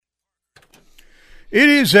It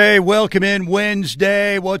is a welcome in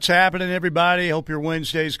Wednesday. What's happening, everybody? Hope your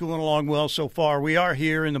Wednesday's going along well so far. We are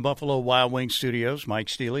here in the Buffalo Wild Wings studios. Mike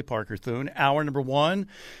Steely, Parker Thune, hour number one.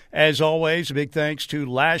 As always, a big thanks to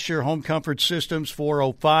Lasher Home Comfort Systems,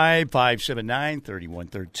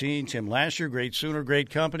 405-579-3113. Tim Lasher, great Sooner, great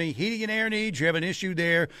company. Heating and air needs, you have an issue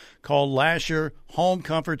there, call Lasher Home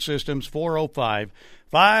Comfort Systems,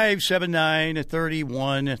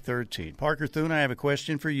 405-579-3113. Parker Thune, I have a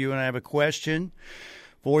question for you, and I have a question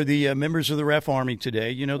for the members of the Ref Army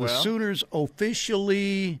today. You know, the Sooners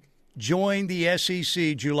officially joined the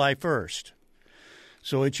SEC July 1st.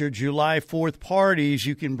 So at your July 4th parties,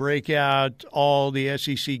 you can break out all the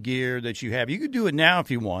SEC gear that you have. You could do it now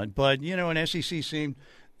if you want, but, you know, an SEC-themed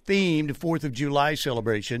 4th of July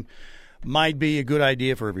celebration might be a good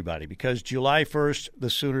idea for everybody because July 1st,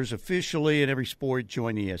 the Sooners officially in every sport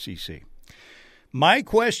join the SEC. My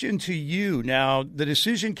question to you, now, the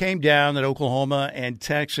decision came down that Oklahoma and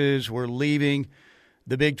Texas were leaving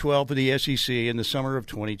the Big 12 for the SEC in the summer of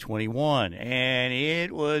 2021, and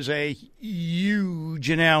it was a huge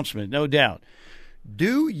announcement, no doubt.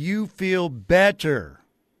 Do you feel better,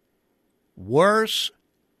 worse,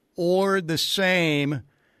 or the same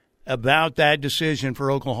about that decision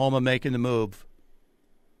for Oklahoma making the move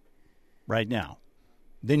right now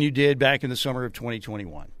than you did back in the summer of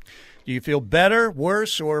 2021? Do you feel better,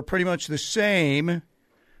 worse, or pretty much the same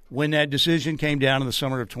when that decision came down in the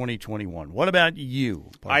summer of 2021? What about you,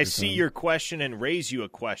 Parker I see Thune? your question and raise you a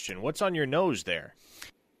question. What's on your nose there?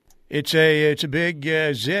 It's a big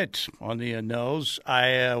zit on the nose.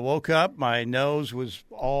 I woke up. My nose was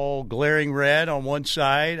all glaring red on one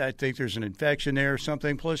side. I think there's an infection there or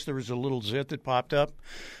something. Plus, there was a little zit that popped up,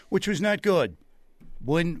 which was not good.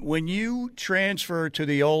 When you transfer to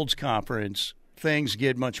the Olds Conference, things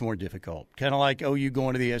get much more difficult, kind of like OU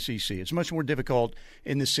going to the SEC. It's much more difficult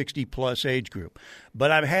in the 60-plus age group. But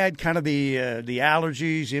I've had kind of the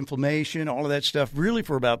allergies, inflammation, all of that stuff really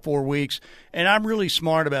for about 4 weeks, and I'm really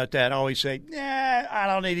smart about that. I always say, I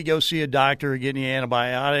don't need to go see a doctor or get any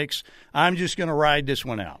antibiotics. I'm just going to ride this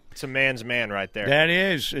one out. It's a man's man right there. That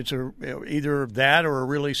is. It's either that or a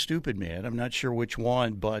really stupid man. I'm not sure which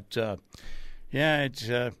one, but,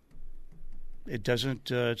 it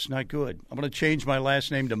doesn't. It's not good. I'm going to change my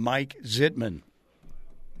last name to Mike Zitman.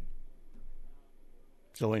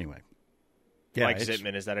 So anyway, Mike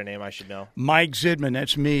Zitman, is that a name I should know? Mike Zitman.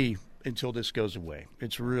 That's me until this goes away.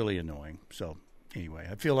 It's really annoying. So anyway,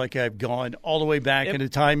 I feel like I've gone all the way back in a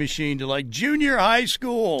time machine to like junior high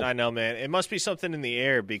school. I know, man. It must be something in the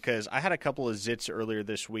air because I had a couple of zits earlier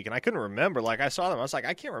this week, and I couldn't remember. Like I saw them, I was like,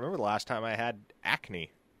 I can't remember the last time I had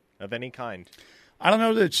acne of any kind. I don't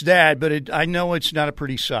know that it's that, but I know it's not a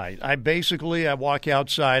pretty sight. I walk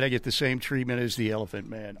outside, I get the same treatment as the Elephant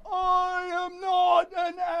Man. I am not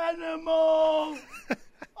an animal.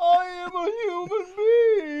 I am a human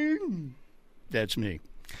being. That's me.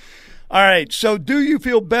 All right, so do you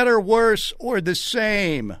feel better, worse, or the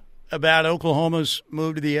same about Oklahoma's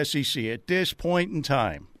move to the SEC at this point in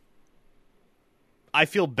time? I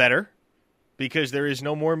feel better because there is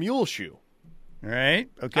no more mule shoe. All right.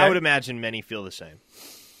 Okay. I would imagine many feel the same.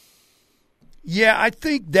 Yeah, I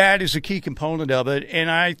think that is a key component of it, and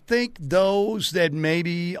I think those that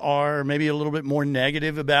maybe are a little bit more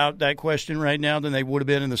negative about that question right now than they would have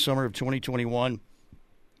been in the summer of 2021,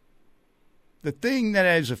 the thing that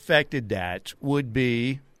has affected that would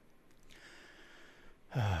be,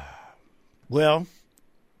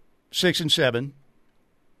 6 and 7,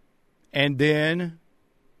 and then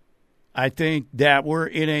I think that we're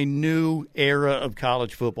in a new era of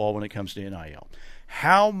college football when it comes to NIL.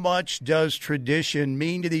 How much does tradition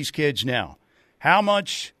mean to these kids now? How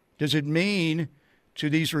much does it mean to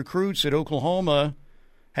these recruits that Oklahoma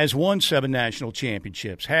has won 7 national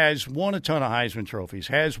championships, has won a ton of Heisman trophies,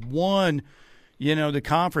 has won, the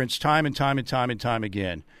conference time and time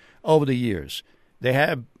again over the years? They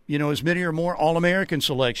have as many or more All-American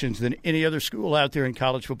selections than any other school out there in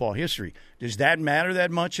college football history. Does that matter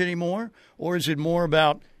that much anymore? Or is it more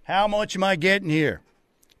about how much am I getting here?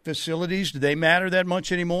 Facilities, do they matter that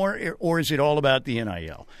much anymore? Or is it all about the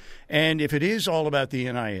NIL? And if it is all about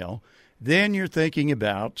the NIL, then you're thinking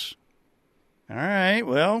about, all right,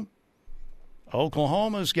 well,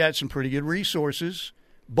 Oklahoma's got some pretty good resources,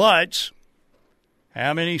 but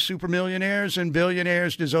how many super millionaires and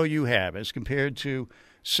billionaires does OU have as compared to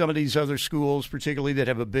some of these other schools, particularly that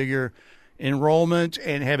have a bigger enrollment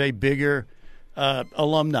and have a bigger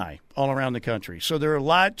alumni all around the country? So there are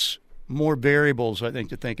lots more variables, I think,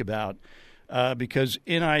 to think about because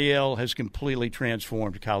NIL has completely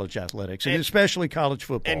transformed college athletics, and especially college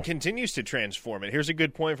football. And continues to transform it. Here's a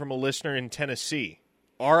good point from a listener in Tennessee.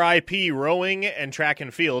 RIP rowing and track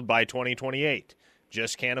and field by 2028.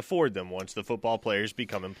 Just can't afford them once the football players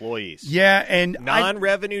become employees. Yeah, and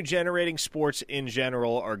non-revenue generating sports in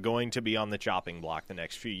general are going to be on the chopping block the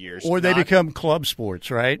next few years. Or they become club sports,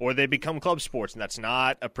 right? Or they become club sports, and that's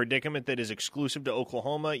not a predicament that is exclusive to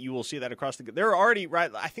Oklahoma. You will see that across the – there are already – right.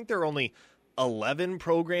 I think there are only 11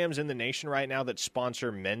 programs in the nation right now that sponsor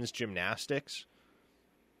men's gymnastics.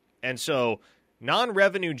 And so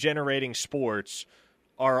non-revenue generating sports –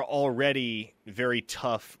 are already very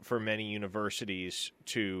tough for many universities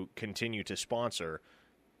to continue to sponsor.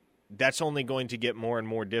 That's only going to get more and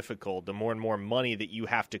more difficult the more and more money that you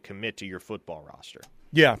have to commit to your football roster.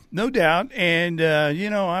 Yeah, no doubt. And,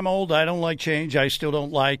 I'm old. I don't like change. I still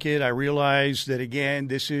don't like it. I realize that, again,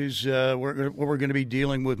 this is what we're going to be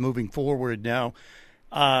dealing with moving forward now.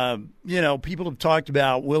 People have talked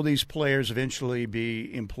about, will these players eventually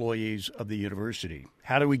be employees of the university?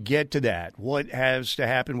 How do we get to that? What has to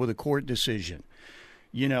happen with a court decision?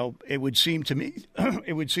 It would seem to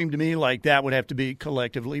me like that would have to be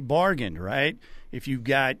collectively bargained, right? If you've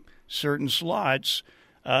got certain slots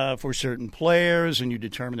for certain players and you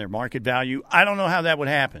determine their market value, I don't know how that would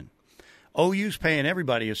happen. OU's paying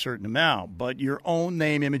everybody a certain amount, but your own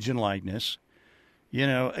name, image, and likeness.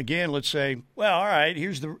 Again, let's say, well, all right,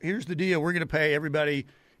 here's the deal. We're going to pay everybody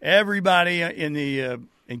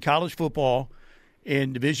in college football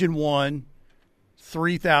in Division I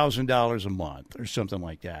 $3,000 a month or something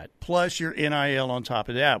like that, plus your NIL on top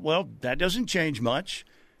of that. Well, that doesn't change much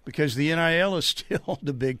because the NIL is still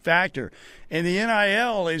the big factor. And the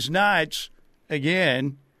NIL is not,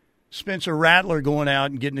 again, Spencer Rattler going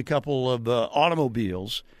out and getting a couple of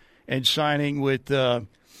automobiles and signing with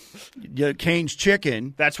Cane's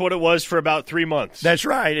Chicken. That's what it was for about 3 months. That's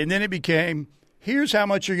right. And then it became, here's how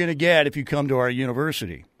much you're going to get if you come to our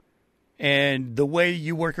university. And the way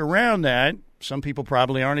you work around that, some people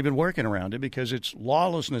probably aren't even working around it because it's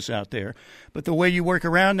lawlessness out there. But the way you work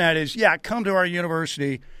around that is, come to our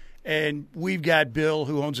university, and we've got Bill,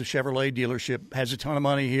 who owns a Chevrolet dealership, has a ton of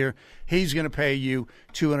money here. He's going to pay you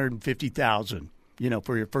 $250,000,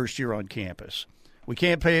 for your first year on campus. We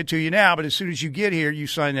can't pay it to you now, but as soon as you get here, you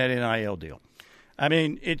sign that NIL deal. I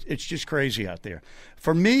mean, it's just crazy out there.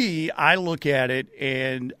 For me, I look at it,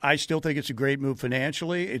 and I still think it's a great move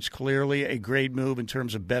financially. It's clearly a great move in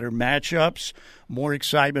terms of better matchups, more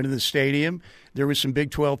excitement in the stadium. There was some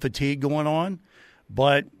Big 12 fatigue going on,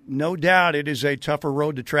 but no doubt it is a tougher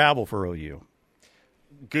road to travel for OU.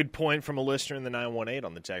 Good point from a listener in the 918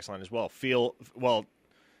 on the text line as well.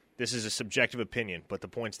 This is a subjective opinion, but the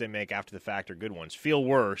points they make after the fact are good ones. Feel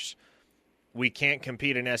worse. We can't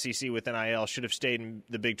compete in SEC with NIL. Should have stayed in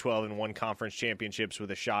the Big 12 and won conference championships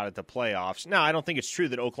with a shot at the playoffs. Now, I don't think it's true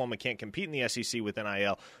that Oklahoma can't compete in the SEC with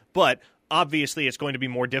NIL, but obviously it's going to be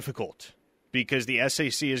more difficult because the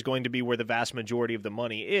SEC is going to be where the vast majority of the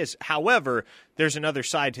money is. However, there's another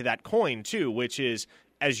side to that coin, too, which is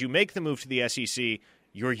as you make the move to the SEC,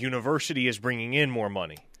 your university is bringing in more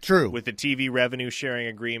money. True. With the TV revenue sharing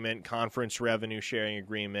agreement, conference revenue sharing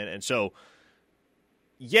agreement. And so,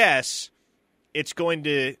 yes, it's going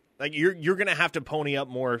to you're going to have to pony up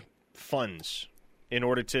more funds in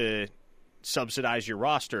order to subsidize your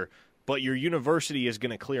roster, but your university is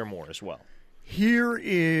going to clear more as well. Here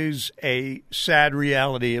is a sad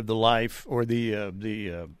reality of the life or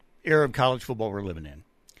the era of college football we're living in.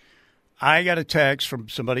 I got a text from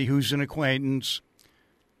somebody who's an acquaintance,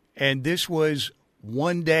 and this was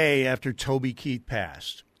one day after Toby Keith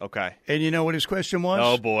passed. Okay. And you know what his question was?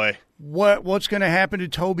 Oh, boy. What's going to happen to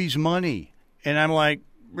Toby's money? And I'm like,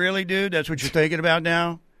 really, dude? That's what you're thinking about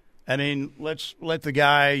now? I mean, let's let the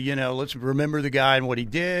guy, let's remember the guy and what he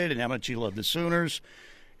did and how much he loved the Sooners.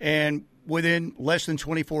 And within less than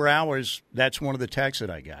 24 hours, that's one of the texts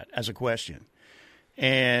that I got as a question.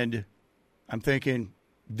 And I'm thinking,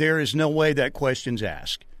 there is no way that question's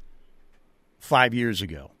asked 5 years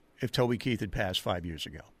ago if Toby Keith had passed 5 years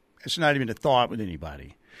ago. It's not even a thought with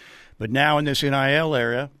anybody. But now in this NIL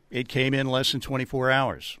era, it came in less than 24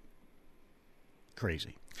 hours.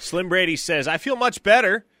 Crazy. Slim Brady says, I feel much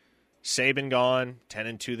better. Saban gone,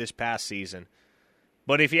 10-2 this past season.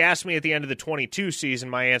 But if you asked me at the end of the 22 season,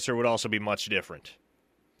 my answer would also be much different.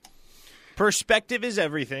 Perspective is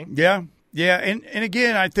everything. Yeah. And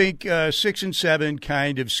again, I think 6 and 7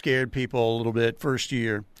 kind of scared people a little bit first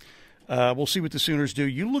year. We'll see what the Sooners do.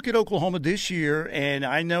 You look at Oklahoma this year, and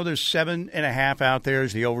I know there's 7.5 out there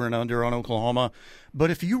as the over and under on Oklahoma.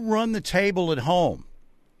 But if you run the table at home,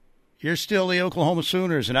 you're still the Oklahoma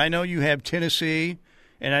Sooners. And I know you have Tennessee,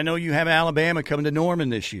 and I know you have Alabama coming to Norman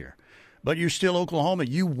this year. but you're still Oklahoma.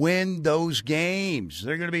 You win those games.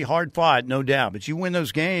 They're going to be hard fought, no doubt. But you win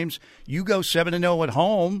those games. You go 7-0 at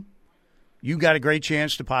home. You got a great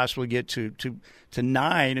chance to possibly get to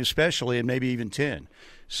 9, especially, and maybe even 10.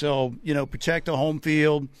 So, protect the home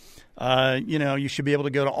field. You should be able to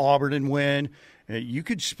go to Auburn and win. You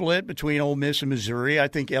could split between Ole Miss and Missouri. I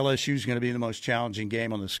think LSU is going to be the most challenging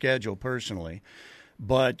game on the schedule, personally.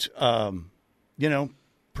 But,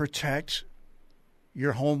 protect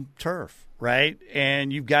your home turf, right?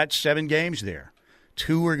 And you've got 7 games there.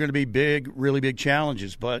 2 are going to be big, really big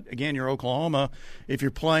challenges. But, again, you're Oklahoma. If you're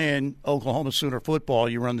playing Oklahoma Sooner football,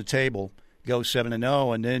 you run the table, go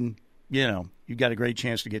 7-0, and then, you've got a great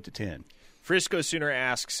chance to get to 10. Frisco Sooner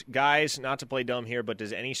asks, guys, not to play dumb here, but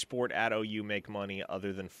does any sport at OU make money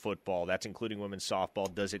other than football? That's including women's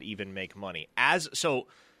softball. Does it even make money? As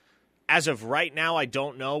of right now, I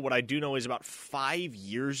don't know. What I do know is about 5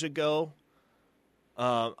 years ago,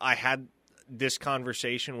 I had this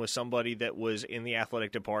conversation with somebody that was in the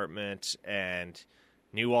athletic department and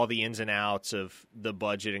knew all the ins and outs of the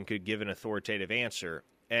budget and could give an authoritative answer.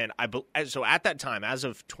 And so at that time, as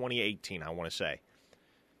of 2018, I want to say,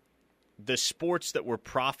 the sports that were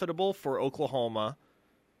profitable for Oklahoma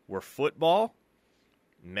were football,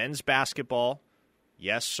 men's basketball,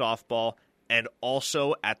 yes, softball, and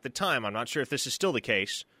also at the time, I'm not sure if this is still the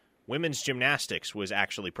case, women's gymnastics was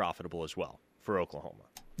actually profitable as well for Oklahoma.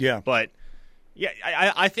 Yeah. But, yeah,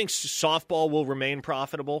 I think softball will remain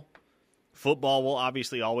profitable. Football will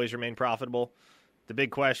obviously always remain profitable. The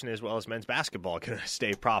big question is, is men's basketball going to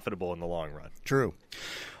stay profitable in the long run? True.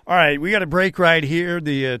 All right, we got a break right here.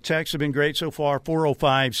 The texts have been great so far.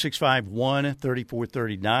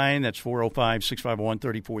 405-651-3439. That's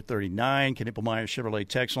 405-651-3439. Knippelmeyer Chevrolet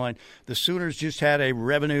text line. The Sooners just had a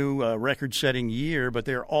revenue record-setting year, but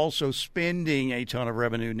they're also spending a ton of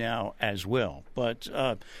revenue now as well. But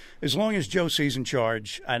as long as Joe C's in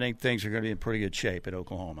charge, I think things are going to be in pretty good shape at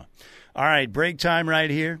Oklahoma. All right, break time right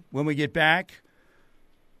here. When we get back,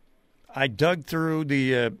 I dug through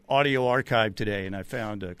the audio archive today, and I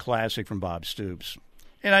found a classic from Bob Stoops.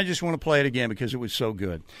 And I just want to play it again because it was so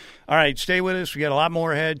good. All right, stay with us. We got a lot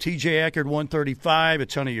more ahead. TJ Eckert, 135, a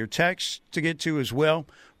ton of your texts to get to as well,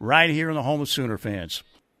 right here in the home of Sooner fans.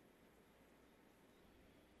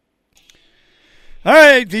 All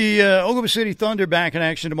right, the Oklahoma City Thunder back in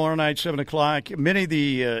action tomorrow night, 7 o'clock. Many of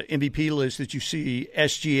the MVP lists that you see,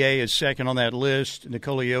 SGA is second on that list.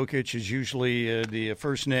 Nikola Jokic is usually the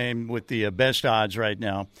first name with the best odds right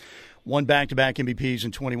now. Won back-to-back MVPs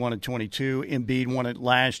in 21 and 22. Embiid won it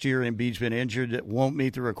last year. Embiid's been injured. It won't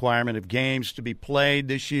meet the requirement of games to be played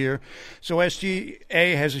this year. So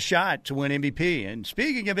SGA has a shot to win MVP. And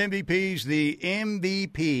speaking of MVPs, the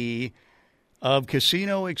MVP of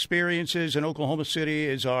casino experiences in Oklahoma City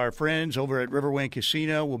is our friends over at Riverwind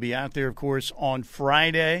Casino. We'll be out there, of course, on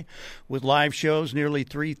Friday with live shows, nearly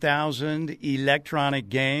 3,000 electronic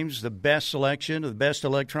games, the best selection of the best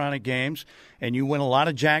electronic games, and you win a lot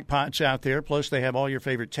of jackpots out there. Plus, they have all your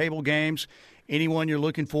favorite table games, anyone you're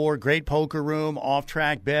looking for, great poker room,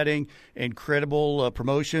 off-track betting, incredible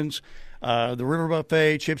promotions. The River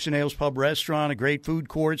Buffet, Chips and Ales Pub Restaurant, a great food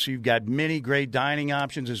court, so you've got many great dining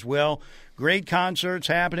options as well. Great concerts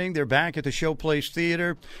happening. They're back at the Showplace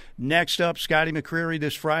Theater. Next up, Scotty McCreery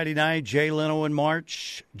this Friday night, Jay Leno in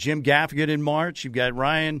March, Jim Gaffigan in March. You've got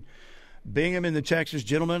Ryan Bingham and the Texas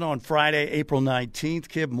Gentlemen on Friday, April 19th.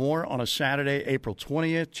 Kib Moore on a Saturday, April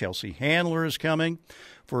 20th. Chelsea Handler is coming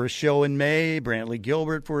for a show in May. Brantley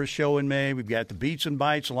Gilbert for a show in May. We've got the Beats and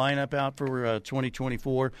Bites lineup out for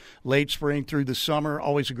 2024. Late spring through the summer.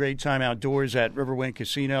 Always a great time outdoors at Riverwind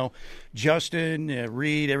Casino. Justin,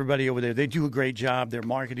 Reed, everybody over there, they do a great job. Their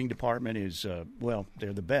marketing department is,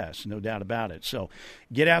 they're the best, no doubt about it. So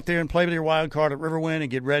get out there and play with your wild card at Riverwind and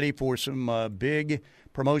get ready for some big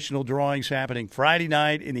promotional drawings happening Friday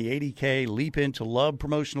night in the 80K Leap Into Love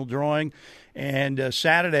promotional drawing. And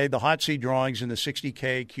Saturday, the hot seat drawings in the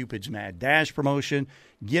 60K Cupid's Mad Dash promotion.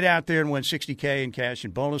 Get out there and win $60K in cash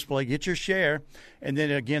and bonus play. Get your share. And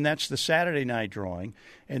then, again, that's the Saturday night drawing.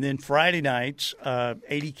 And then Friday nights,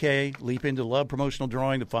 80K Leap Into Love promotional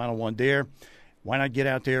drawing, the final one there. Why not get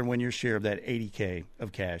out there and win your share of that 80K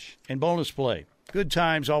of cash and bonus play? Good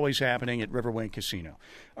times always happening at Riverwind Casino.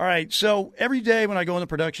 All right, so every day when I go in the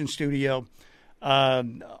production studio,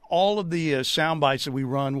 all of the sound bites that we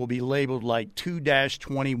run will be labeled like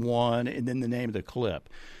 2-21 and then the name of the clip.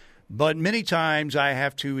 But many times I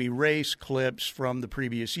have to erase clips from the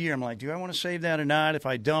previous year. I'm like, do I want to save that or not? If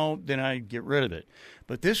I don't, then I get rid of it.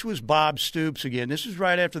 But this was Bob Stoops again. This is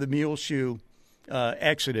right after the Mule Shoe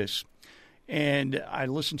Exodus. And I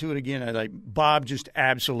listened to it again, and Bob just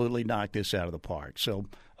absolutely knocked this out of the park. So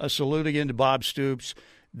a salute again to Bob Stoops.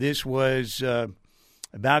 This was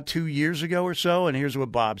about 2 years ago or so, and here's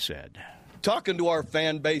what Bob said. Talking to our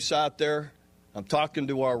fan base out there, I'm talking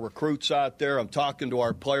to our recruits out there, I'm talking to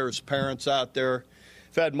our players' parents out there.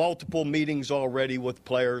 I've had multiple meetings already with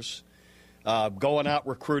players, going out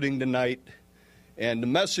recruiting tonight. And the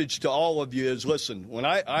message to all of you is, listen, when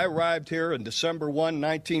I arrived here in December 1,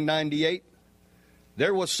 1998,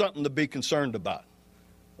 there was something to be concerned about,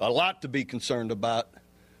 a lot to be concerned about.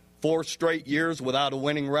 4 straight years without a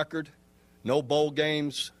winning record, no bowl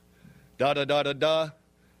games, da-da-da-da-da.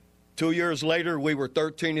 2 years later, we were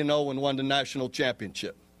 13-0 and won the national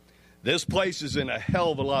championship. This place is in a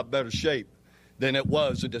hell of a lot better shape than it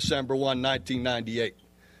was in December 1, 1998.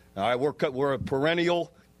 All right, we're a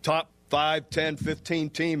perennial top 5, 10, 15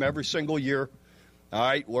 team every single year. All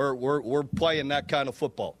right, we're playing that kind of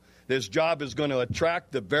football. This job is going to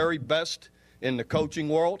attract the very best in the coaching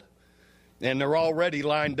world, and they're already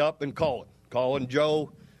lined up and calling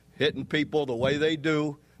Joe, hitting people the way they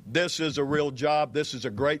do. This is a real job. This is a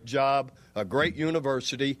great job, a great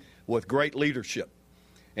university with great leadership.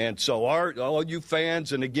 And so all you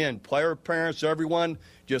fans, and again, player parents, everyone,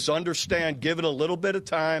 just understand, give it a little bit of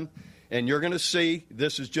time, and you're going to see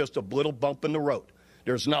this is just a little bump in the road.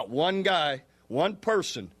 There's not one guy, one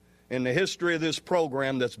person in the history of this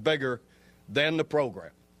program that's bigger than the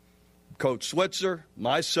program. Coach Switzer,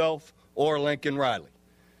 myself, or Lincoln Riley.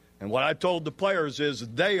 And what I told the players is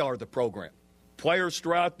they are the program. Players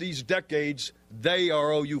throughout these decades, they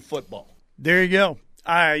are OU football. There you go.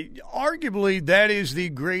 Arguably, that is the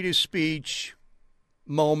greatest speech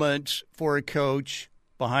moment for a coach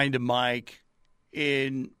behind a mic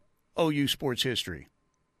in OU sports history.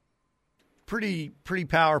 Pretty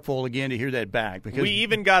powerful, again, to hear that back. Because we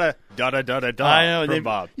even got a da-da-da-da-da from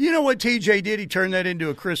Bob. You know what TJ did? He turned that into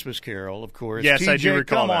a Christmas carol, of course. Yes, TJ, I do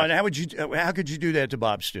recall come that. on, how could you do that to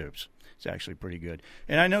Bob Stoops? It's actually pretty good.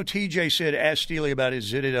 And I know TJ said, ask Steely about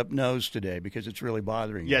his zitted up nose today because it's really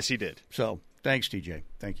bothering you. Yes, he did. So thanks, TJ.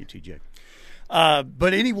 Thank you, TJ.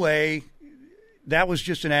 But anyway, that was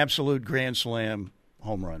just an absolute grand slam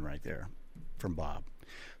home run right there from Bob.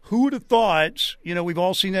 Who would have thought, we've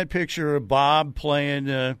all seen that picture of Bob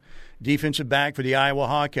playing defensive back for the Iowa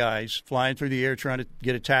Hawkeyes, flying through the air trying to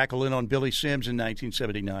get a tackle in on Billy Sims in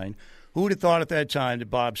 1979. Who would have thought at that time that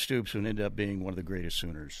Bob Stoops would end up being one of the greatest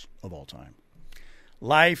Sooners of all time?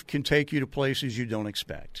 Life can take you to places you don't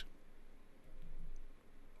expect.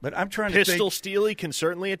 But I'm trying to think. Pistol Steely can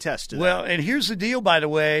certainly attest to that. Well, and here's the deal, by the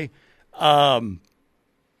way.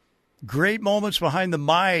 Great moments behind the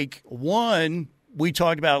mic. One, we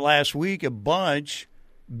talked about last week a bunch.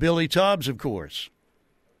 Billy Tubbs, of course.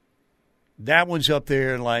 That one's up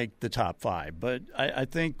there in, the top 5. But I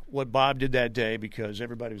think what Bob did that day, because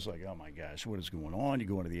everybody was like, oh, my gosh, what is going on? You're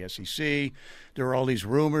going to the SEC. There were all these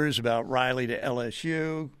rumors about Riley to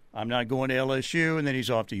LSU. I'm not going to LSU, and then he's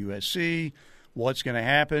off to USC. What's going to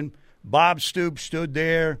happen? Bob Stoops stood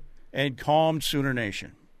there and calmed Sooner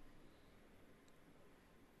Nation.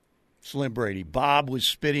 Slim Brady. Bob was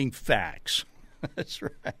spitting facts. That's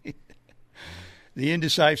right. The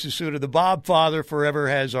indecisive Sooner. The Bob father forever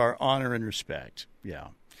has our honor and respect. Yeah.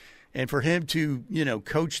 And for him to,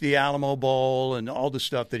 coach the Alamo Bowl and all the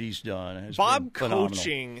stuff that he's done has Bob been phenomenal.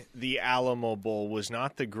 Coaching the Alamo Bowl was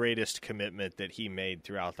not the greatest commitment that he made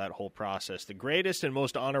throughout that whole process. The greatest and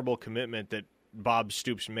most honorable commitment that Bob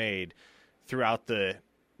Stoops made throughout the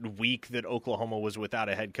week that Oklahoma was without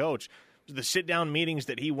a head coach was the sit-down meetings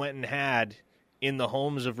that he went and had in the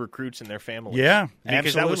homes of recruits and their families. Yeah,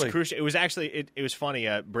 because absolutely. That was crucial. It was actually it was funny.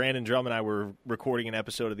 Brandon Drum and I were recording an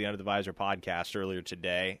episode of the Under the Visor podcast earlier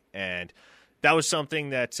today, and that was something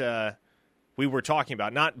that we were talking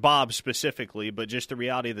about. Not Bob specifically, but just the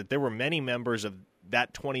reality that there were many members of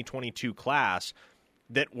that 2022 class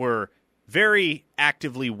that were very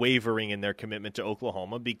actively wavering in their commitment to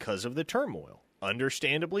Oklahoma because of the turmoil.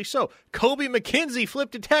 Understandably so. Kobe McKenzie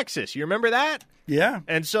flipped to Texas. You remember that? Yeah.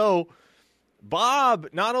 And so Bob,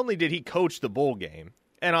 not only did he coach the bowl game,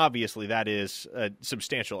 and obviously that is a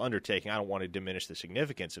substantial undertaking. I don't want to diminish the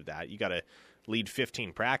significance of that. You got to lead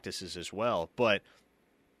 15 practices as well. But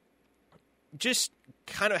just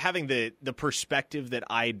kind of having the perspective that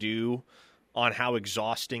I do on how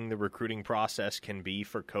exhausting the recruiting process can be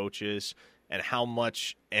for coaches and how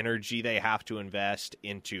much energy they have to invest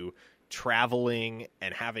into traveling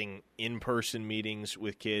and having in-person meetings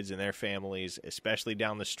with kids and their families, especially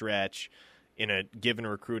down the stretch in a given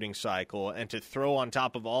recruiting cycle, and to throw on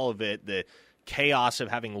top of all of it the chaos of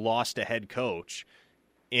having lost a head coach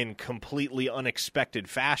in completely unexpected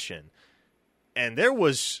fashion. And there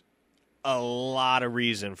was a lot of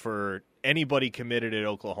reason for anybody committed at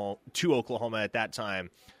Oklahoma at that time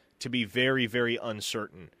to be very, very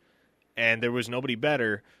uncertain. And there was nobody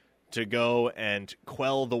better to go and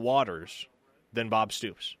quell the waters than Bob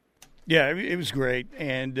Stoops. Yeah, it was great.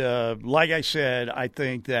 And like I said, I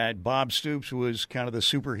think that Bob Stoops was kind of the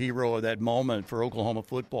superhero of that moment for Oklahoma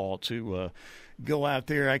football to go out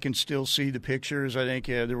there. I can still see the pictures. I think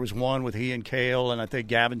there was one with he and Cale, and I think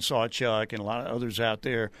Gavin Sawchuk and a lot of others out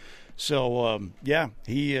there. So,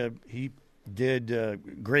 he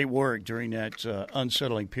did great work during that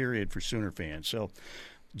unsettling period for Sooner fans. So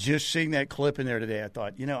just seeing that clip in there today, I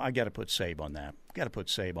thought, I got to put Sabe on that. Got to put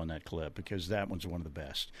Sabe on that clip because that one's one of the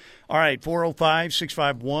best. All right,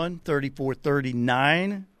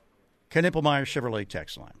 405-651-3439, Knippelmeyer Chevrolet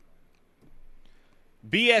text line.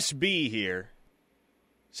 BSB here,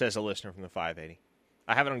 says a listener from the 580.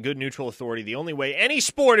 I have it on good neutral authority. The only way any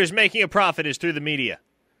sport is making a profit is through the media.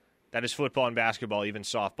 That is football and basketball. Even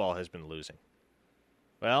softball has been losing.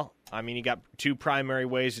 Well, I mean, you got two primary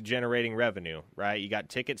ways of generating revenue, right? You got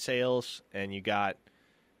ticket sales and you got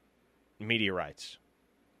media rights.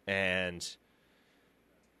 And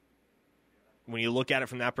when you look at it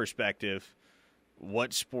from that perspective,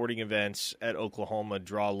 what sporting events at Oklahoma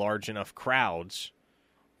draw large enough crowds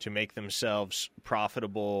to make themselves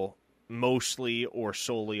profitable mostly or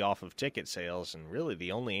solely off of ticket sales? And really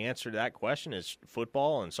the only answer to that question is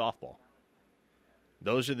football and softball.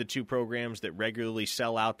 Those are the two programs that regularly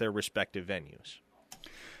sell out their respective venues.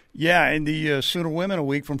 Yeah, and the Sooner women a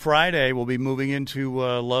week from Friday will be moving into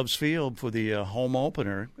Love's Field for the home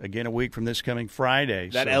opener, again a week from this coming Friday.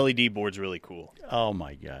 That LED board's really cool. Oh,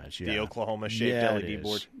 my gosh, yeah. The Oklahoma-shaped LED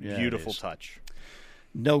board. Yeah, beautiful touch.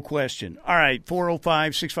 No question. All right,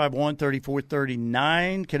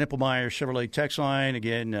 405-651-3439, Knippelmeyer Chevrolet text line.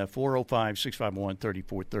 Again,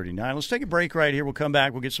 405-651-3439. Let's take a break right here. We'll come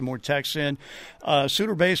back. We'll get some more texts in.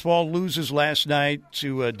 Sooner baseball loses last night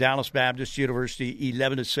to Dallas Baptist University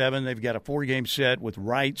 11-7. They've got a 4-game set with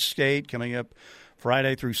Wright State coming up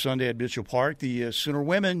Friday through Sunday at Mitchell Park. The Sooner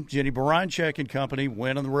women, Jenny Baranchek and company,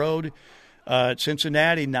 went on the road at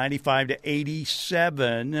Cincinnati,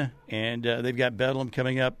 95-87, and they've got Bedlam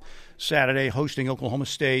coming up Saturday, hosting Oklahoma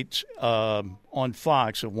State on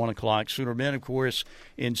Fox at 1 o'clock. Sooner men, of course,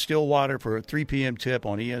 in Stillwater for a 3 p.m. tip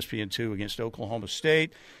on ESPN2 against Oklahoma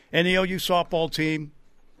State. And the OU softball team,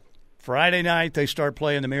 Friday night, they start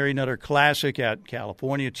playing the Mary Nutter Classic out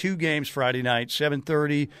California. 2 games Friday night,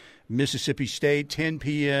 7:30, Mississippi State, 10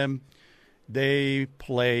 p.m., they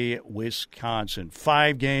play Wisconsin.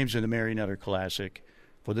 5 games in the Mary Nutter Classic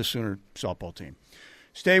for the Sooner softball team.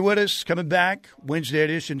 Stay with us. Coming back, Wednesday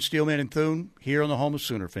edition, Steelman and Thune, here on the home of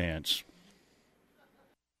Sooner fans.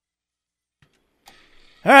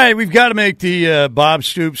 All right, we've got to make the Bob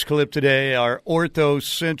Stoops clip today our Ortho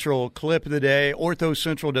Central clip of the day. Ortho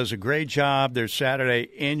Central does a great job. Their Saturday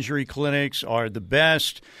injury clinics are the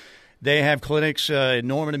best. They have clinics in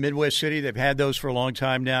Norman and Midwest City. They've had those for a long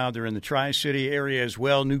time now. They're in the Tri-City area as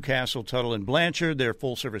well, Newcastle, Tuttle, and Blanchard. They're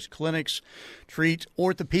full-service clinics. Treat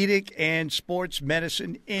orthopedic and sports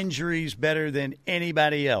medicine injuries better than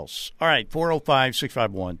anybody else. All right,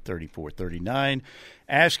 405-651-3439.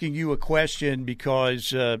 Asking you a question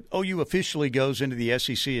because OU officially goes into the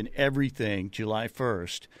SEC in everything July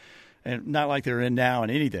 1st. And not like they're in now in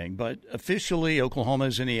anything, but officially Oklahoma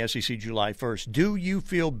is in the SEC July 1st. Do you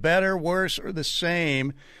feel better, worse, or the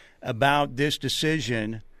same about this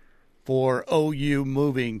decision for OU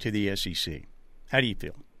moving to the SEC? How do you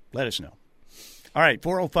feel? Let us know. All right,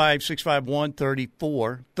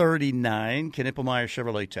 405-651-3439, Knippelmeyer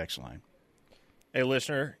Chevrolet text line. A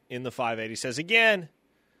listener in the 580 says, again,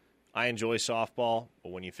 I enjoy softball,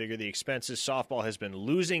 but when you figure the expenses, softball has been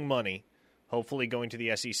losing money. Hopefully going to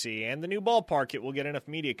the SEC and the new ballpark, it will get enough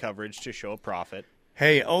media coverage to show a profit.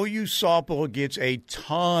 Hey, OU softball gets a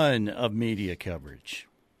ton of media coverage.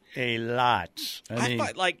 A lot. I mean,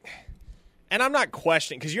 and I'm not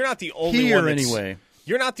questioning, because you're not the only here one anyway.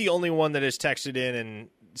 You're not the only one that has texted in and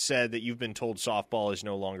said that you've been told softball is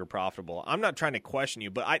no longer profitable. I'm not trying to question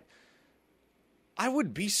you, but I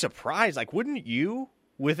would be surprised. Like, wouldn't you?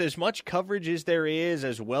 With as much coverage as there is,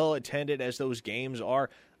 as well attended as those games are,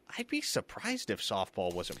 I'd be surprised if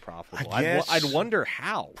softball wasn't profitable. I'd wonder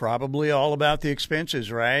how. Probably all about the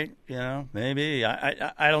expenses, right? You know, maybe.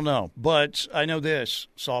 I don't know. But I know this.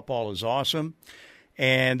 Softball is awesome.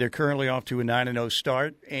 And they're currently off to a 9-0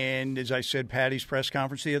 start. And as I said, Patty's press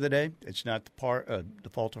conference the other day, it's not the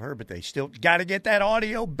fault of her, but they still got to get that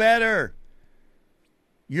audio better.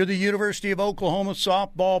 You're the University of Oklahoma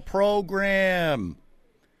softball program.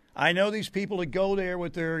 I know these people that go there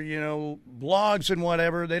with their, blogs and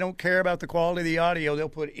whatever, they don't care about the quality of the audio. They'll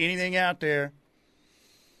put anything out there.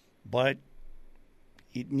 but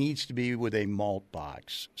it needs to be with a malt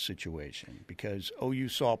box situation because OU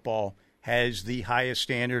softball has the highest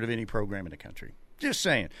standard of any program in the country. Just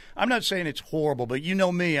saying. I'm not saying it's horrible, but you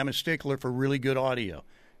know me. I'm a stickler for really good audio.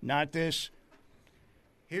 Not this.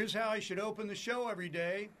 Here's how I should open the show every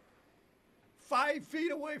day. 5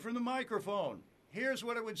 feet away from the microphone. Here's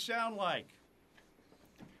what it would sound like.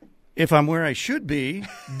 If I'm where I should be,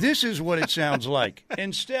 this is what it sounds like.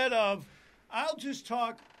 Instead of, I'll just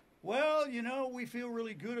talk, well, you know, we feel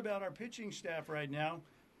really good about our pitching staff right now.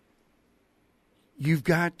 You've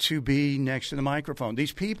got to be next to the microphone.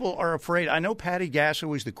 These people are afraid. I know Patty Gasso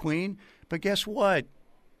was the queen, but guess what?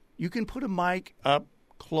 You can put a mic up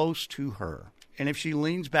close to her. And if she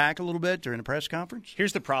leans back a little bit during a press conference?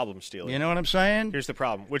 Here's the problem, Steely. You know what I'm saying? Here's the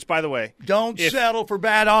problem, which, by the way, don't settle for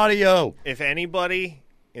bad audio. If anybody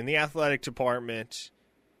in the athletic department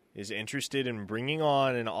is interested in bringing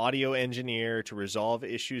on an audio engineer to resolve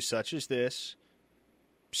issues such as this,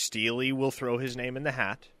 Steely will throw his name in the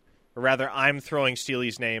hat. Or rather, I'm throwing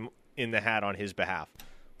Steely's name in the hat on his behalf.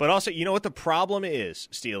 But also, you know what the problem is,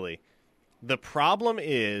 Steely? The problem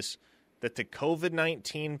is that the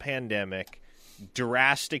COVID-19 pandemic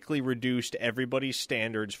drastically reduced everybody's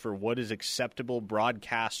standards for what is acceptable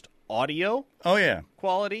broadcast audio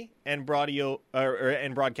quality and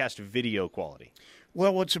broadcast video quality.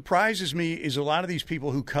 Well, what surprises me is a lot of these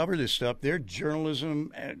people who cover this stuff, they're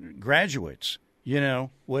journalism graduates, you know,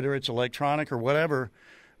 whether it's electronic or whatever.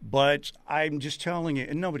 But I'm just telling you,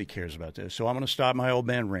 and nobody cares about this, so I'm going to stop my old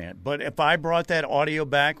man rant. But if I brought that audio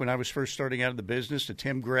back when I was first starting out of the business to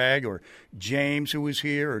Tim Gregg or James, who was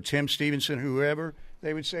here, or Tim Stevenson, whoever,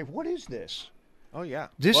 they would say, what is this? Oh, yeah.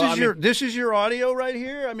 This is your audio right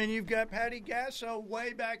here? I mean, you've got Patty Gasso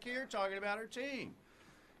way back here talking about her team.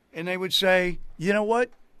 And they would say, you know what?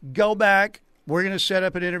 Go back. We're going to set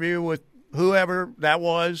up an interview with whoever that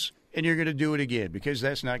was, and you're going to do it again because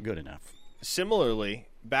that's not good enough. Similarly,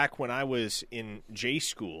 back when I was in J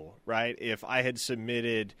school, right, if I had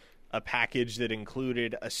submitted a package that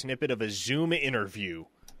included a snippet of a Zoom interview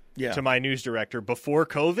to my news director before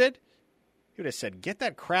COVID, he would have said, get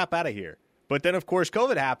that crap out of here. But then, of course,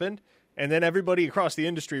 COVID happened, and then everybody across the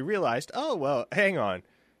industry realized, oh, well, hang on.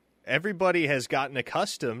 Everybody has gotten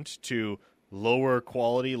accustomed to lower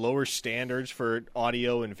quality, lower standards for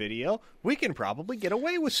audio and video. We can probably get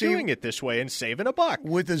away with doing it this way and saving a buck.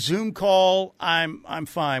 With a Zoom call, I'm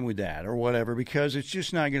fine with that or whatever because it's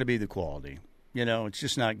just not going to be the quality. You know, it's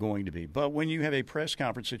just not going to be. But when you have a press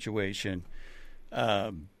conference situation,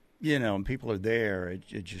 you know, and people are there,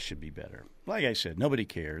 it just should be better. Like I said, nobody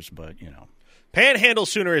cares, but, you know. Panhandle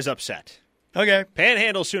Sooner is upset. Okay.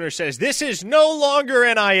 Panhandle Sooner says, this is no longer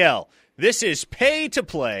NIL. This is pay to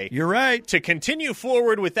play. You're right. To continue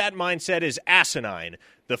forward with that mindset is asinine.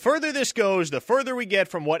 The further this goes, the further we get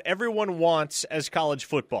from what everyone wants as college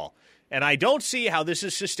football. And I don't see how this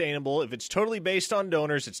is sustainable. If it's totally based on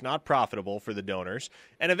donors, it's not profitable for the donors.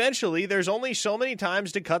 And eventually, there's only so many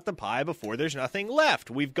times to cut the pie before there's nothing left.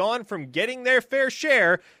 We've gone from getting their fair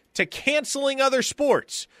share to canceling other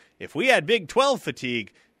sports. If we had Big 12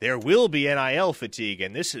 fatigue, there will be NIL fatigue,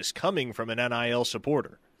 and this is coming from an NIL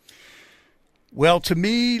supporter. Well, to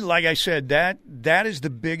me, like I said, that is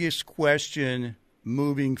the biggest question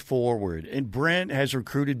moving forward. And Brent has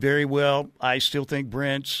recruited very well. I still think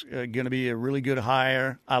Brent's going to be a really good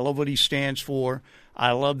hire. I love what he stands for.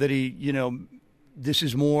 I love that he, you know, this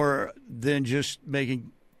is more than just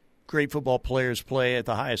making great football players play at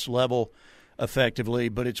the highest level effectively,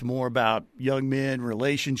 but it's more about young men,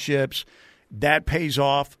 relationships. That pays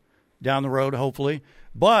off down the road, hopefully.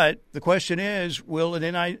 But the question is, will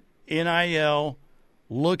an NIL,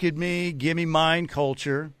 look at me, give me mine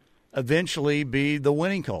culture eventually be the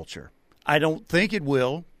winning culture? I don't think it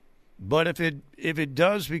will, but if it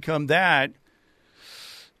does become that,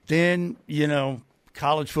 then, you know,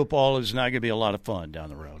 college football is not going to be a lot of fun down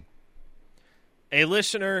the road. A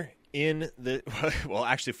listener in the – well,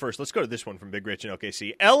 actually, first, let's go to this one from Big Rich in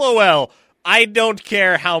OKC. LOL, I don't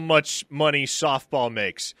care how much money softball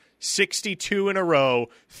makes. 62 in a row,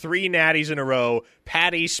 3 natties in a row.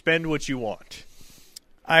 Patty, spend what you want.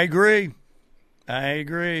 I agree.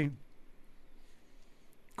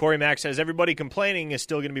 Corey Mack says everybody complaining is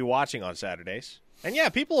still going to be watching on Saturdays. And, yeah,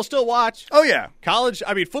 people will still watch. Oh, yeah.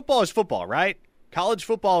 Football is football, right? College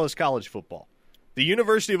football is college football. The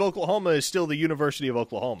University of Oklahoma is still the University of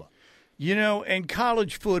Oklahoma. You know, and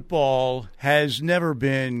college football has never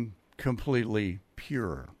been completely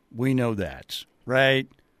pure. We know that, right?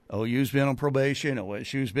 OU's been on probation.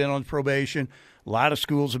 OSU's been on probation. A lot of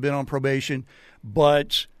schools have been on probation.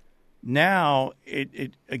 But now,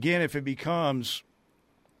 it again, if it becomes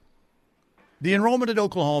The enrollment at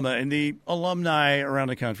Oklahoma and the alumni around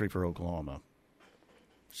the country for Oklahoma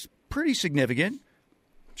is pretty significant.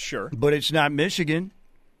 Sure. But it's not Michigan.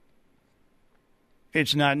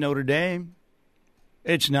 It's not Notre Dame.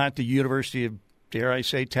 It's not the University of, dare I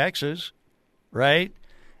say, Texas, right?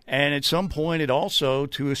 And at some point, it also,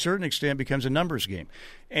 to a certain extent, becomes a numbers game.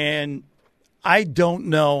 And I don't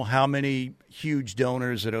know how many huge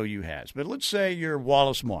donors that OU has. But let's say you're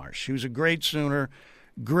Wallace Marsh, who's a great Sooner,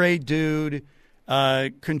 great dude,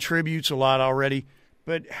 contributes a lot already.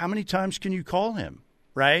 But how many times can you call him,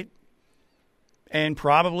 right? And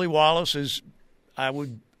probably Wallace is, I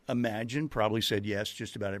would imagine, probably said yes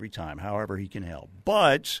just about every time, however he can help.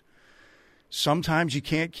 But sometimes you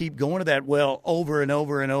can't keep going to that well over and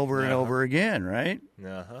over and over and over again, right?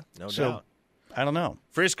 No so, doubt. I don't know.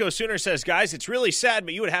 Frisco Sooner says, guys, it's really sad,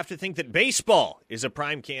 but you would have to think that baseball is a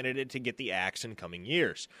prime candidate to get the axe in coming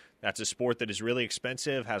years. That's a sport that is really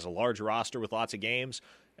expensive, has a large roster with lots of games,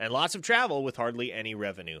 and lots of travel with hardly any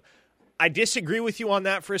revenue. I disagree with you on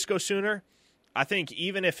that, Frisco Sooner. I think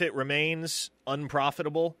even if it remains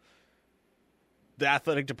unprofitable, the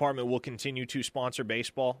athletic department will continue to sponsor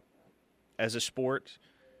baseball as a sport.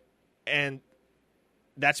 And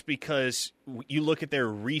that's because you look at their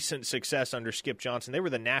recent success under Skip Johnson. They were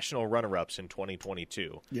the national runner-ups in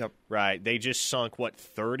 2022. Yep. Right. They just sunk,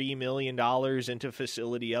 $30 million into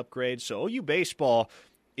facility upgrades. So OU baseball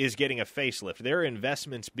is getting a facelift. There are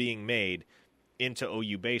investments being made into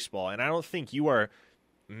OU baseball. And I don't think you are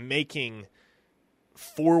making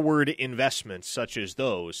forward investments such as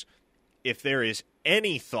those if there is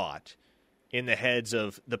any thought in the heads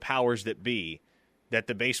of the powers that be that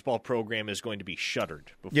the baseball program is going to be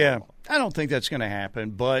shuttered before long. I don't think that's going to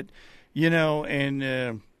happen. But,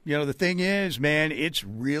 the thing is, man, it's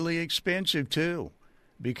really expensive too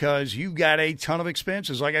because you've got a ton of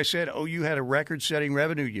expenses. Like I said, OU had a record-setting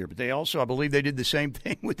revenue year, but they also, I believe they did the same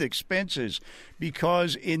thing with expenses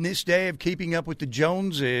because in this day of keeping up with the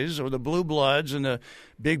Joneses or the Blue Bloods and the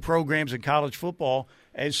big programs in college football,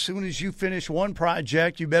 as soon as you finish one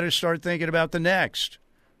project, you better start thinking about the next.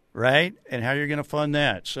 Right? And how you're going to fund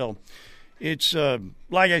that. So it's,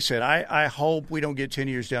 like I said, I hope we don't get 10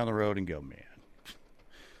 years down the road and go, man,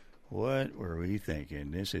 what were we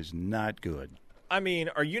thinking? This is not good. I mean,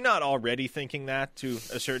 are you not already thinking that to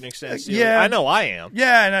a certain extent? Yeah. I know I am.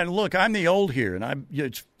 Yeah, and look, I'm the old here, and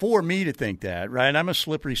it's for me to think that, right? I'm a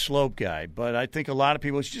slippery slope guy, but I think a lot of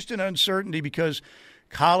people, it's just an uncertainty because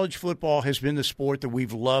college football has been the sport that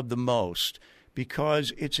we've loved the most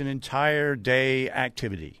because it's an entire day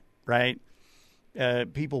activity, right?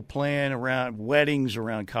 People plan around weddings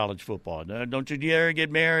around college football. Don't you dare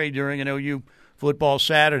get married during an OU football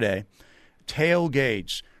Saturday.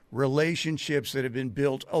 Tailgates, relationships that have been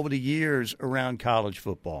built over the years around college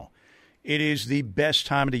football. It is the best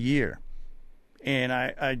time of the year, and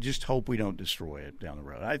I just hope we don't destroy it down the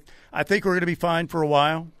road. I think we're going to be fine for a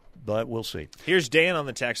while, but we'll see. Here's Dan on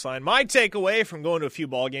the text line. My takeaway from going to a few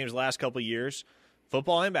ball games the last couple of years,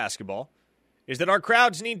 football and basketball, is that our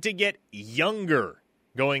crowds need to get younger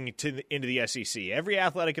going into the SEC. Every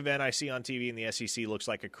athletic event I see on TV in the SEC looks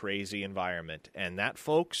like a crazy environment, and that,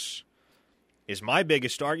 folks, is my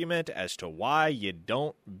biggest argument as to why you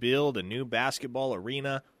don't build a new basketball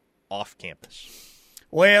arena off campus.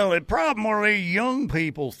 Well, the problem are these young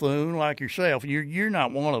people, Thune, like yourself. You're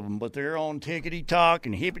not one of them, but they're on tickety-tock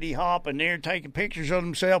and hippity-hop, and they're taking pictures of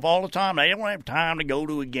themselves all the time. They don't have time to go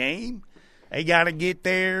to a game. They got to get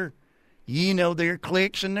their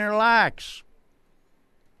clicks and their likes,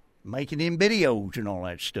 making them videos and all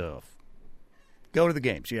that stuff. Go to the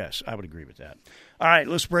games. Yes, I would agree with that. All right,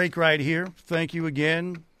 let's break right here. Thank you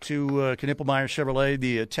again to Knippelmeyer Chevrolet.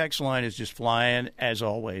 The text line is just flying, as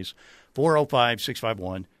always.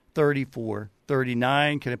 405-651-3439,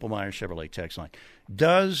 Knippelmeyer Chevrolet text line.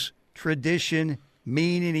 Does tradition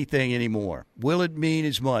mean anything anymore? Will it mean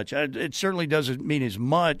as much? It certainly doesn't mean as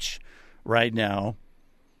much right now.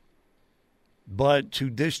 But to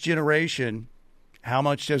this generation, how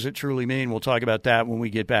much does it truly mean? We'll talk about that when we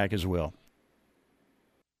get back as well.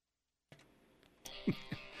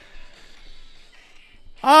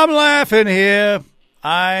 I'm laughing here.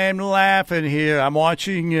 I'm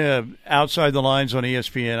watching Outside the Lines on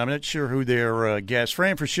ESPN. I'm not sure who their guest.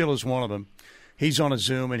 Fran Fraschilla is one of them. He's on a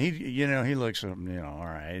Zoom, and he looks, all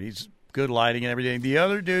right. He's good lighting and everything. The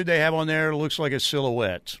other dude they have on there looks like a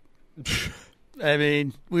silhouette. I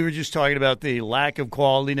mean, we were just talking about the lack of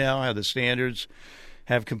quality now, how the standards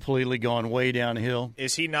have completely gone way downhill.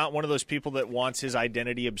 Is he not one of those people that wants his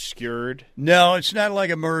identity obscured? No, it's not like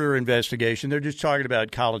a murder investigation. They're just talking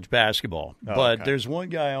about college basketball. But okay. There's one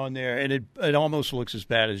guy on there, and it almost looks as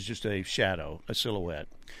bad as just a shadow, a silhouette.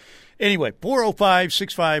 Anyway,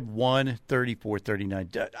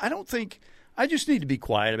 405-651-3439. I just need to be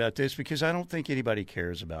quiet about this because I don't think anybody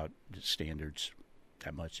cares about the standards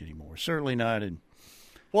that much anymore. Certainly not in.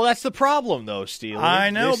 Well, that's the problem, though, Steely. I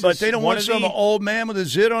know, but they don't want some old man with a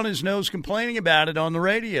zit on his nose complaining about it on the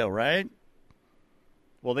radio, right?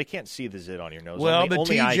 Well, they can't see the zit on your nose. Well, but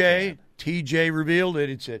only TJ revealed it.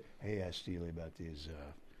 It said, hey, ask Steely about this.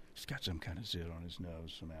 He's got some kind of zit on his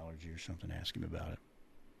nose, some allergy or something. Ask him about it.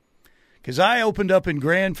 Because I opened up in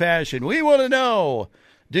grand fashion. We want to know,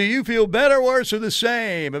 do you feel better, worse, or the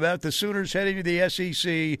same about the Sooners heading to the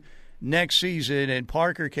SEC next season? And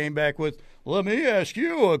Parker came back with, let me ask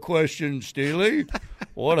you a question, Steely.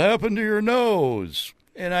 What happened to your nose?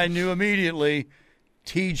 And I knew immediately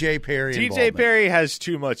T.J. Perry T.J. Perry has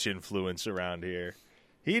too much influence around here.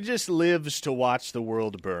 He just lives to watch the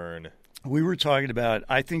world burn. We were talking about,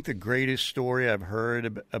 I think, the greatest story I've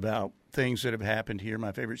heard about things that have happened here,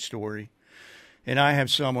 my favorite story. And I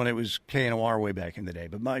have someone, it was KNOR way back in the day,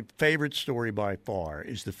 but my favorite story by far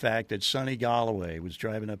is the fact that Sonny Galloway was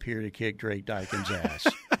driving up here to kick Drake Dykin's ass.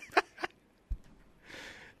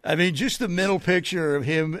 I mean, just the mental picture of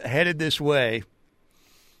him headed this way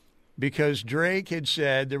because Drake had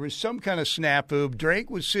said there was some kind of snafu. Drake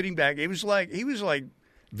was sitting back. He was like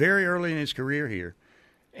very early in his career here.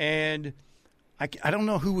 And I don't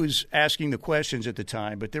know who was asking the questions at the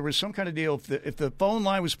time, but there was some kind of deal. If the phone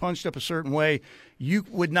line was punched up a certain way, you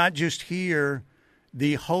would not just hear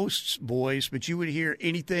the host's voice, but you would hear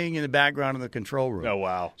anything in the background of the control room. Oh,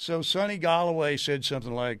 wow. So Sonny Galloway said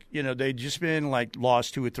something like, they'd just been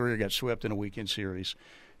lost 2 or 3 or got swept in a weekend series.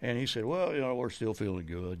 And he said, well, we're still feeling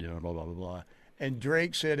good, blah, blah, blah, blah. And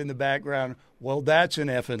Drake said in the background, well, that's an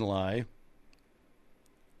effing lie.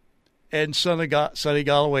 And Sonny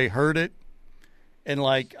Galloway heard it. And,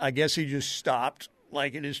 I guess he just stopped,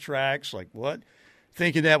 in his tracks, what?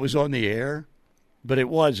 Thinking that was on the air. But it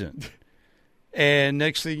wasn't. And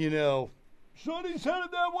next thing you know, Sonny's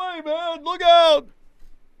headed that way, man. Look out.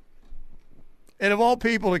 And of all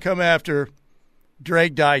people to come after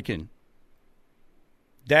Drake Dykin,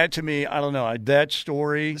 that to me, I don't know, that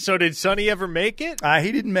story. So did Sonny ever make it?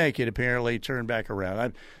 He didn't make it, apparently. He turned back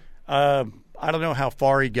around. I don't know how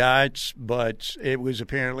far he got, but it was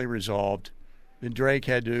apparently resolved. And Drake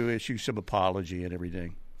had to issue some apology and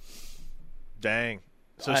everything. Dang.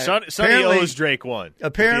 So Sonny owes Drake one.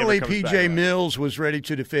 Apparently, P.J. Mills was ready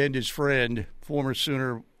to defend his friend, former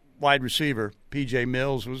Sooner wide receiver. P.J.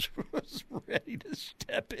 Mills was ready to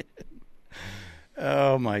step in.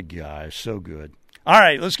 Oh, my gosh. So good. All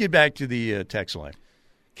right, let's get back to the text line.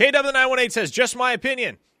 KW918 says, just my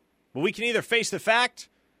opinion. But we can either face the fact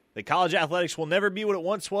that college athletics will never be what it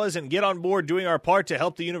once was and get on board doing our part to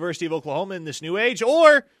help the University of Oklahoma in this new age,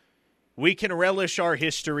 or we can relish our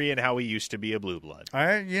history and how we used to be a blue blood.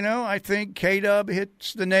 I think K-Dub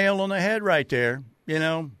hits the nail on the head right there,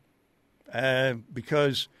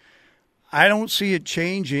 because I don't see it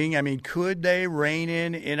changing. I mean, could they rein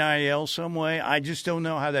in NIL some way? I just don't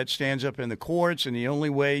know how that stands up in the courts, and the only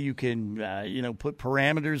way you can, put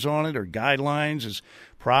parameters on it or guidelines is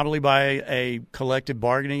probably by a collective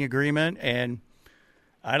bargaining agreement, and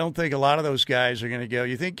I don't think a lot of those guys are going to go.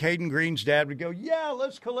 You think Caden Green's dad would go, yeah,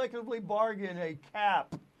 let's collectively bargain a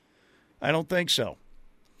cap? I don't think so.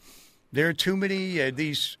 There are too many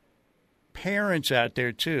these parents out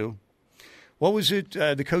there, too. What was it?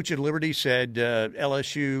 The coach at Liberty said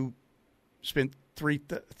LSU spent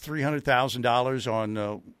 $300,000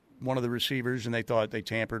 on one of the receivers, and they thought they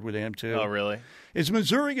tampered with him, too. Oh, really? Is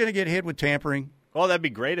Missouri going to get hit with tampering? Well, that'd be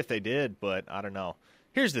great if they did, but I don't know.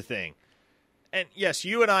 Here's the thing. And, yes,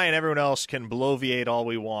 you and I and everyone else can bloviate all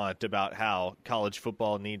we want about how college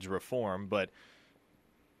football needs reform, but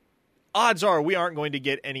odds are we aren't going to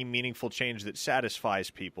get any meaningful change that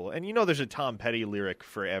satisfies people. And there's a Tom Petty lyric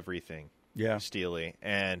for everything, Steely.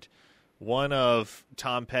 And one of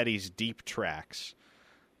Tom Petty's deep tracks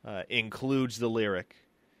includes the lyric,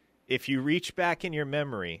 if you reach back in your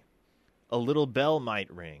memory, a little bell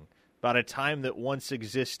might ring about a time that once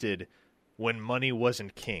existed when money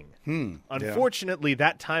wasn't king. Unfortunately,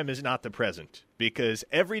 that time is not the present because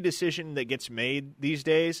every decision that gets made these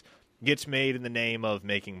days gets made in the name of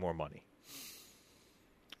making more money.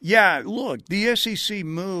 Yeah, look, the SEC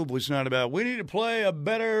move was not about we need to play a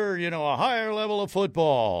better, a higher level of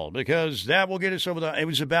football because that will get us over the – it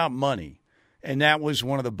was about money, and that was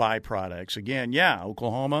one of the byproducts. Again,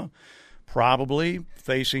 Oklahoma probably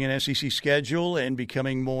facing an SEC schedule and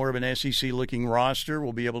becoming more of an SEC-looking roster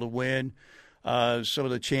will be able to win some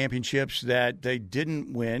of the championships that they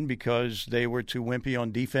didn't win because they were too wimpy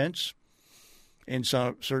on defense in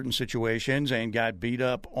some certain situations and got beat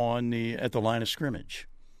up at the line of scrimmage.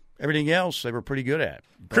 Everything else they were pretty good at.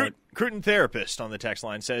 Cruton Therapist on the text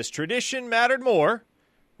line says, tradition mattered more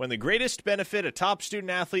when the greatest benefit a top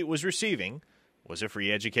student athlete was receiving was a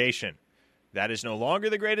free education. That is no longer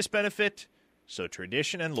the greatest benefit, so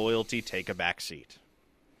tradition and loyalty take a back seat.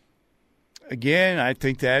 Again, I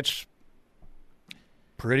think that's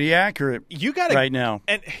pretty accurate right now.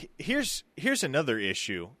 And here's another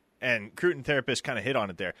issue, and Cruton Therapist kind of hit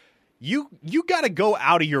on it there. You got to go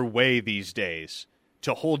out of your way these days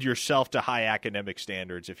to hold yourself to high academic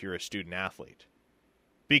standards if you're a student athlete.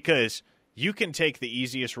 Because you can take the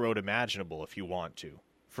easiest road imaginable if you want to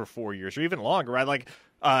for 4 years or even longer, right? Like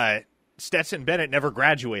Stetson Bennett never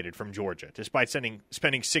graduated from Georgia despite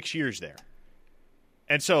spending 6 years there.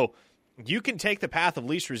 And so you can take the path of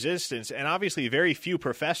least resistance, and obviously very few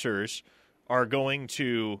professors are going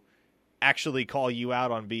to actually call you out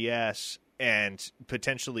on BS and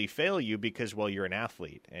potentially fail you because, well, you're an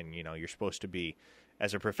athlete and, you're supposed to be,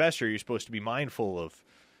 as a professor, you're supposed to be mindful of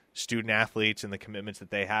student athletes and the commitments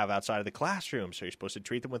that they have outside of the classroom. So you're supposed to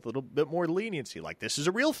treat them with a little bit more leniency, like this is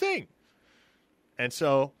a real thing. And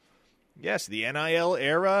so, yes, the NIL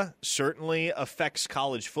era certainly affects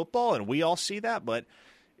college football, and we all see that, but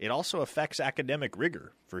it also affects academic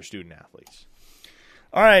rigor for student athletes.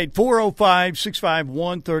 All right,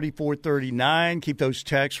 405-651-3439. Keep those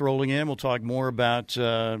texts rolling in. We'll talk more about,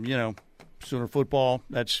 Sooner football.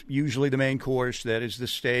 That's usually the main course. That is the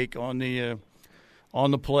steak on the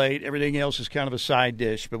plate. Everything else is kind of a side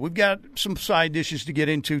dish. But we've got some side dishes to get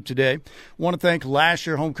into today. Want to thank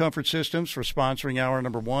Lasher Home Comfort Systems for sponsoring hour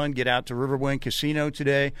number 1. Get out to Riverwind Casino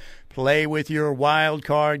today. Play with your wild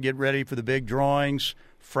card. Get ready for the big drawings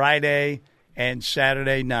Friday and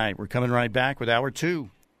Saturday night. We're coming right back with hour 2.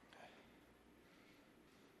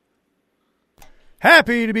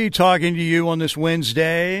 Happy to be talking to you on this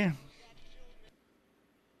Wednesday.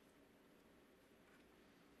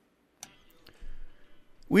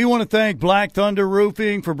 We want to thank Black Thunder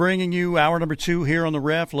Roofing for bringing you hour number 2 here on the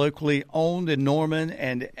Ref, locally owned in Norman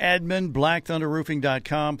and Edmond.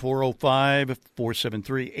 BlackThunderRoofing.com,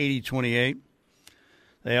 405-473-8028.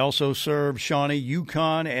 They also serve Shawnee,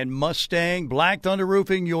 Yukon, and Mustang. Black Thunder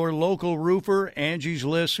Roofing, your local roofer. Angie's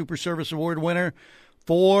List Super Service Award winner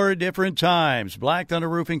 4 different times. Black Thunder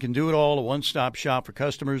Roofing can do it all, a one-stop shop for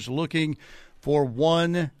customers looking for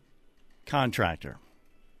one contractor.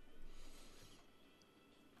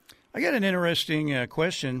 I got an interesting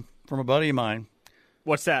question from a buddy of mine.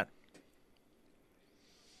 What's that?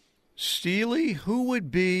 Steely, who would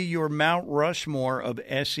be your Mount Rushmore of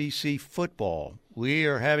SEC football? We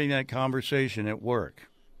are having that conversation at work.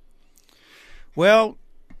 Well,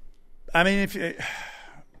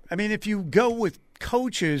 if you go with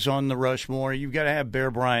coaches on the Rushmore, you've got to have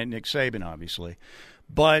Bear Bryant, Nick Saban, obviously.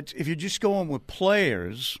 But if you're just going with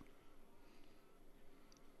players,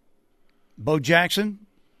 Bo Jackson,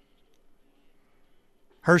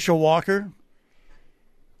 Herschel Walker.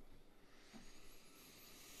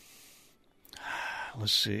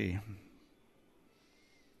 Let's see.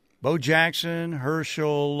 Bo Jackson,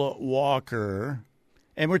 Herschel Walker.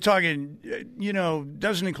 And we're talking,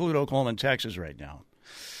 doesn't include Oklahoma and Texas right now.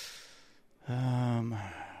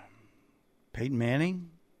 Peyton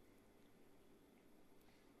Manning.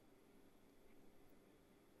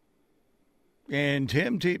 And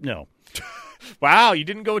Tim Tebow. No. Wow, you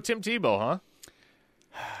didn't go with Tim Tebow, huh?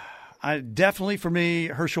 Definitely for me,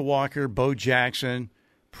 Herschel Walker, Bo Jackson,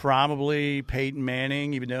 probably Peyton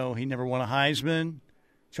Manning, even though he never won a Heisman.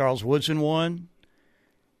 Charles Woodson won.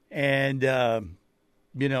 And,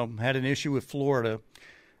 had an issue with Florida.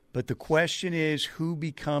 But the question is, who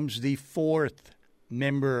becomes the 4th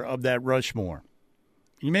member of that Rushmore?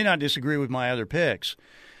 You may not disagree with my other picks.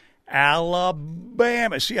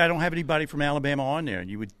 Alabama. See, I don't have anybody from Alabama on there.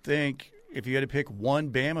 You would think if you had to pick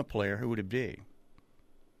one Bama player, who would it be?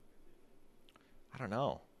 I don't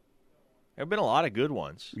know. There have been a lot of good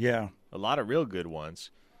ones. Yeah. A lot of real good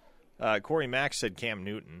ones. Corey Mack said Cam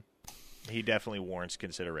Newton. He definitely warrants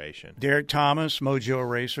consideration. Derek Thomas, Mojo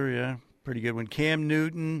Eraser, yeah. Pretty good one. Cam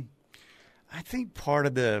Newton, I think part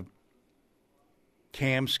of the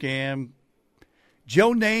Cam scam.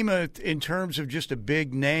 Joe Namath, in terms of just a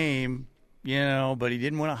big name, but he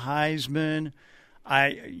didn't win a Heisman.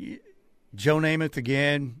 Joe Namath,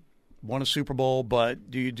 again, won a Super Bowl,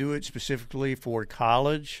 but do you do it specifically for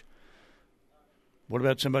college? What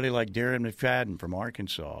about somebody like Darren McFadden from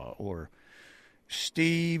Arkansas or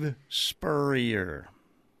Steve Spurrier?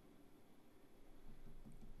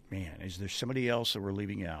 Man, is there somebody else that we're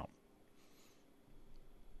leaving out?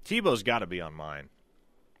 Tebow's got to be on mine.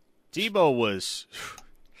 Tebow was,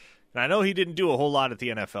 and I know he didn't do a whole lot at the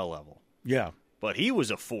NFL level. Yeah. But he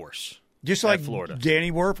was a force Just like Florida.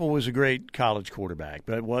 Danny Werfel was a great college quarterback,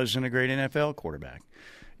 but wasn't a great NFL quarterback.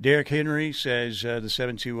 Derrick Henry says the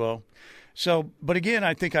 720. So, but again,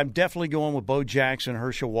 I think I'm definitely going with Bo Jackson,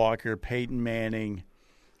 Herschel Walker, Peyton Manning.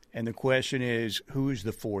 And the question is, who is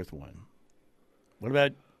the fourth one? What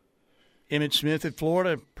about Emmitt Smith at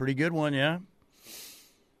Florida? Pretty good one, yeah.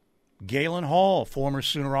 Galen Hall, former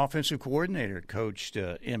Sooner offensive coordinator, coached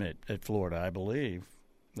Emmitt at Florida, I believe.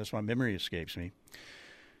 That's my memory escapes me.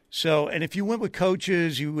 So, and if you went with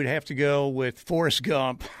coaches, you would have to go with Forrest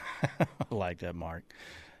Gump. I like that, Mark.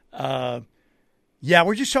 Yeah,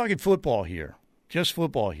 we're just talking football here. Just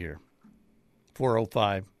football here.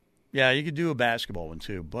 405. Yeah, you could do a basketball one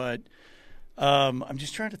too, but I'm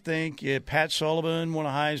just trying to think. Yeah, Pat Sullivan won a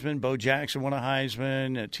Heisman. Bo Jackson won a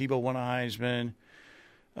Heisman. Tebow won a Heisman.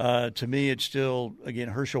 To me, it's still, again,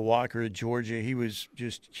 Herschel Walker at Georgia. He was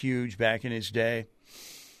just huge back in his day.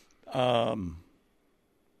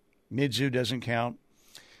 Mizzou doesn't count.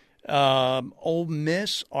 Ole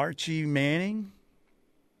Miss, Archie Manning.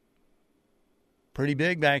 Pretty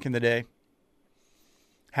big back in the day.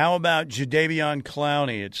 How about Jadeveon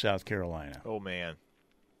Clowney at South Carolina? Oh, man.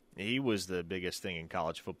 He was the biggest thing in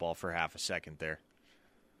college football for half a second there.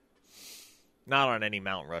 Not on any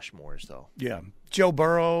Mount Rushmores, though. Yeah. Joe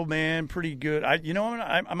Burrow, man, pretty good. I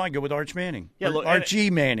might go with Arch Manning. Yeah, look,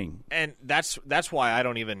 Archie Manning. And that's why I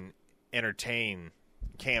don't even entertain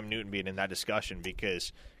Cam Newton being in that discussion,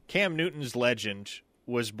 because Cam Newton's legend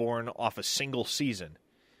was born off a single season.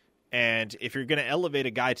 And if you're going to elevate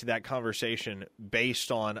a guy to that conversation based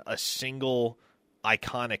on a single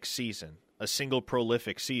iconic season, a single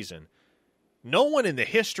prolific season, no one in the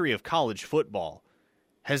history of college football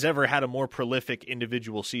has ever had a more prolific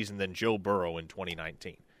individual season than Joe Burrow in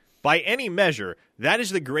 2019. By any measure, that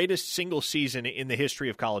is the greatest single season in the history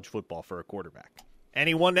of college football for a quarterback. And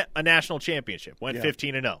he won a national championship, went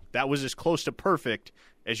 15-0. That was as close to perfect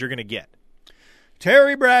as you're going to get.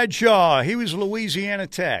 Terry Bradshaw, he was Louisiana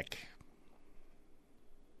Tech.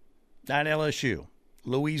 Not LSU,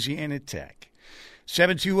 Louisiana Tech.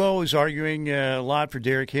 720 is arguing a lot for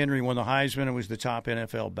Derrick Henry, won the Heisman and was the top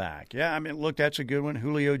NFL back. Yeah, I mean, look, that's a good one.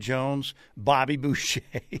 Julio Jones, Bobby Boucher.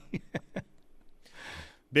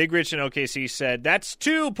 Big Rich in OKC said, "That's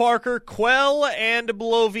two, Parker, Quell and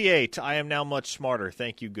Bloviate. I am now much smarter.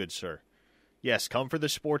 Thank you, good sir." Yes, come for the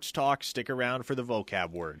sports talk. Stick around for the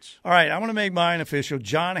vocab words. All right, I want to make mine official.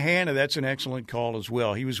 John Hanna, that's an excellent call as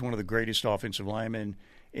well. He was one of the greatest offensive linemen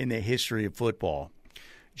in the history of football,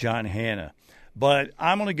 John Hanna. But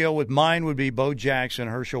I'm going to go with mine would be Bo Jackson,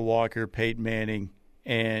 Herschel Walker, Peyton Manning,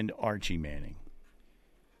 and Archie Manning.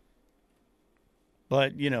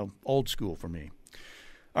 But, old school for me.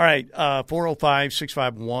 All right,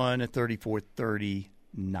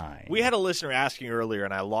 405-651-3439. We had a listener asking earlier,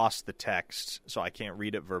 and I lost the text, so I can't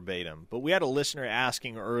read it verbatim. But we had a listener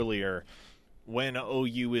asking earlier when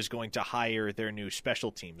OU is going to hire their new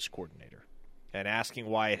special teams coordinator, and asking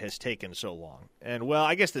why it has taken so long. And, well,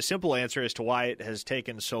 I guess the simple answer as to why it has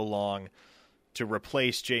taken so long to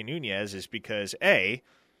replace Jay Nunez is because, A,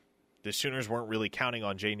 the Sooners weren't really counting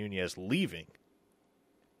on Jay Nunez leaving.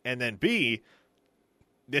 And then, B,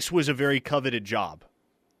 this was a very coveted job.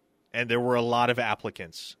 And there were a lot of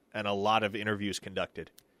applicants and a lot of interviews conducted.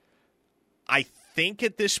 I think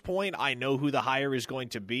at this point I know who the hire is going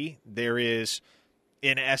to be. There is,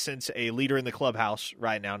 in essence, a leader in the clubhouse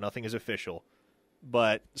right now. Nothing is official.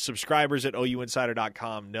 But subscribers at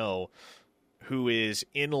OUinsider.com know who is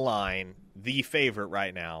in line, the favorite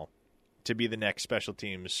right now, to be the next special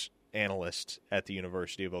teams analyst at the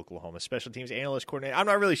University of Oklahoma. Special teams analyst coordinator. I'm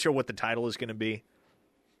not really sure what the title is going to be.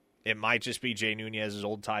 It might just be Jay Nunez's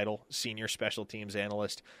old title, senior special teams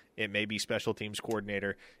analyst. It may be special teams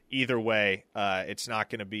coordinator. Either way, it's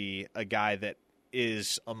not going to be a guy that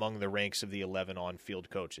is among the ranks of the 11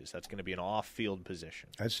 on-field coaches. That's going to be an off-field position.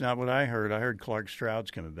 That's not what I heard. I heard Clark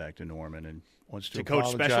Stroud's coming back to Norman and wants to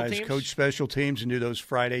apologize, coach special teams, and do those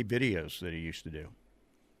Friday videos that he used to do.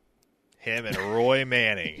 Him and Roy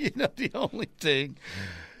Manning. The only thing,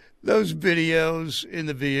 those videos in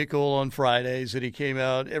the vehicle on Fridays that he came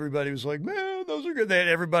out, everybody was like, man, those are good.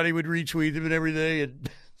 Everybody would retweet them and everything. And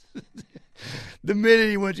the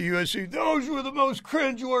minute he went to USC, those were the most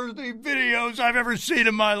cringeworthy videos I've ever seen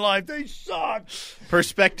in my life. They suck.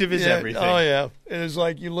 Perspective is everything. Oh, yeah. And it's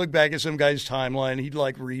like you look back at some guy's timeline, he'd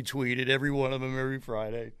like retweeted every one of them every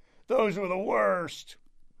Friday. Those were the worst.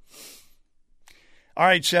 All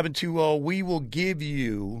right, 720, we will give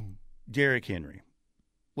you Derrick Henry.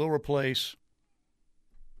 We'll replace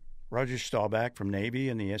Roger Staubach from Navy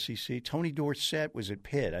in the SEC. Tony Dorsett was at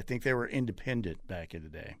Pitt. I think they were independent back in the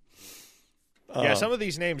day. Yeah, some of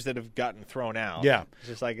these names that have gotten thrown out. Yeah. It's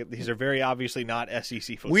just like these are very obviously not SEC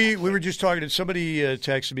football. We were just talking to somebody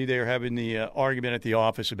texted me. They were having the argument at the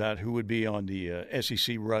office about who would be on the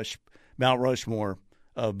SEC Mount Rushmore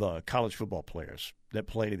of college football players that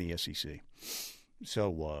played in the SEC.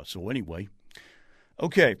 So anyway,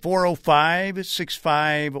 okay,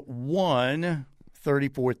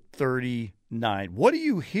 405-651-3439. What are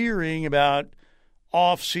you hearing about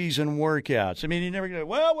off-season workouts? I mean, you never go,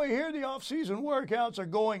 well, we hear the off-season workouts are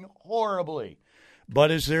going horribly.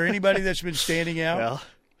 But is there anybody that's been standing out? Well,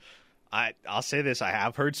 I'll say this. I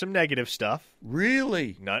have heard some negative stuff.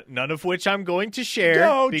 Really? None of which I'm going to share.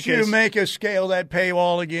 Don't you make us scale that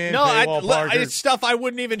paywall again? No, paywall it's stuff I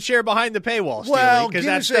wouldn't even share behind the paywall, Steely, well, because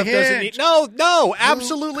give that us stuff a hint. doesn't need. No,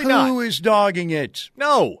 absolutely not. Who is dogging it?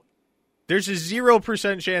 No. There's a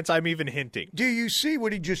 0% chance I'm even hinting. Do you see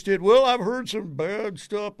what he just did? Well, I've heard some bad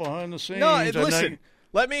stuff behind the scenes. No, listen,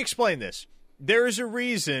 let me explain this. There is a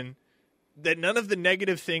reason that none of the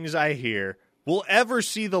negative things I hear will ever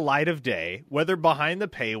see the light of day, whether behind the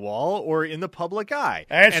paywall or in the public eye.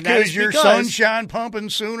 That's because you're sunshine pumping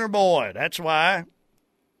Sooner boy. That's why.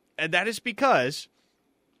 And that is because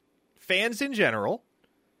fans in general,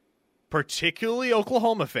 particularly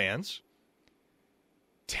Oklahoma fans,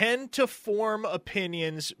 tend to form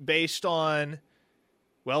opinions based on,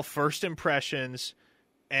 well, first impressions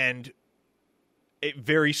and a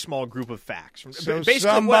very small group of facts. So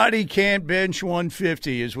somebody can't bench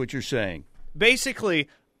 150 is what you're saying. Basically,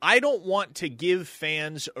 I don't want to give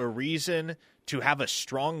fans a reason to have a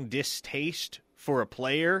strong distaste for a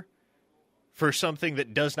player for something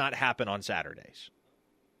that does not happen on Saturdays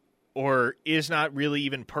or is not really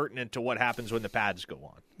even pertinent to what happens when the pads go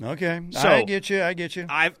on. Okay, so I get you.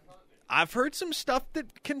 I've heard some stuff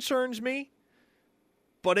that concerns me,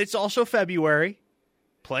 but it's also February.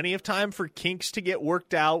 Plenty of time for kinks to get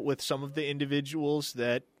worked out with some of the individuals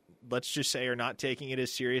that, let's just say, are not taking it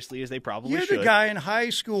as seriously as they probably should. You're the guy in high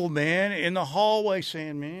school, man, in the hallway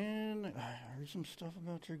saying, man, I heard some stuff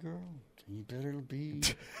about your girl. You better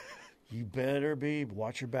be.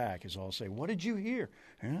 Watch your back, is all I'll say. What did you hear?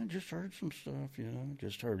 I just heard some stuff,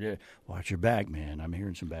 just heard. Yeah, watch your back, man. I'm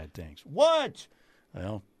hearing some bad things. What?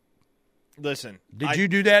 Well, listen. Did you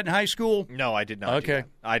do that in high school? No, I did not. Okay.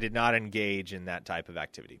 I did not engage in that type of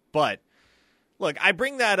activity. But, look, I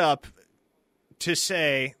bring that up to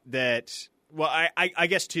say that, well, I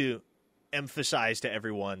guess to emphasize to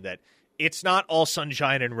everyone that it's not all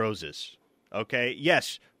sunshine and roses, okay?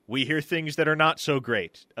 Yes, we hear things that are not so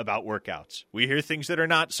great about workouts. We hear things that are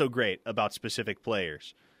not so great about specific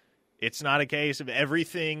players. It's not a case of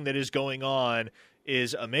everything that is going on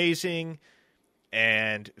is amazing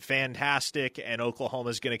and fantastic, and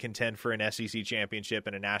Oklahoma's going to contend for an SEC championship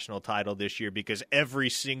and a national title this year because every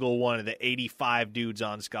single one of the 85 dudes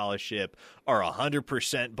on scholarship are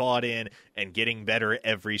 100% bought in and getting better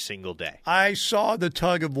every single day. I saw the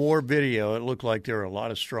tug of war video. It looked like there are a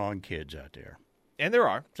lot of strong kids out there. And there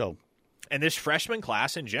are. And this freshman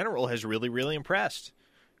class in general has really, really impressed.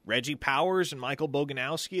 Reggie Powers and Michael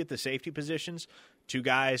Boganowski at the safety positions, two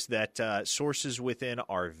guys that sources within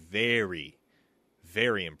are very,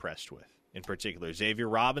 very impressed with. In particular, Xavier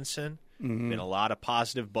Robinson, been a lot of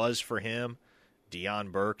positive buzz for him.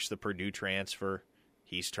 Deion Burks, the Purdue transfer,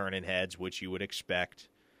 he's turning heads, which you would expect.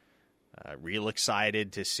 Real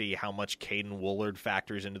excited to see how much Caden Woolard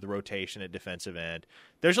factors into the rotation at defensive end.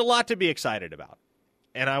 There's a lot to be excited about.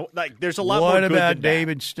 And there's a lot more good than bad. What about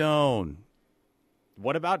David Stone?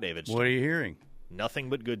 What about David Stone? What are you hearing? Nothing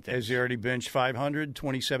but good things. Has he already benched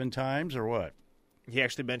 527 times or what? He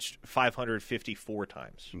actually benched 554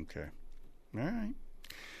 times. Okay. All right.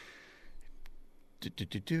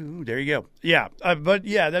 There you go. Yeah, but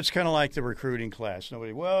that's kind of like the recruiting class.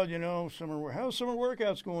 Nobody, how's summer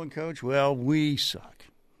workouts going, Coach? Well, we suck.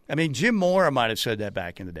 I mean, Jim Mora might have said that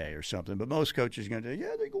back in the day or something, but most coaches are going to say,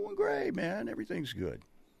 they're going great, man. Everything's good.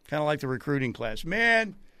 Kind of like the recruiting class.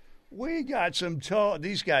 Man, we got some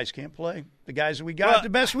these guys can't play. The guys that we got, the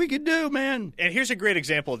best we could do, man. And here's a great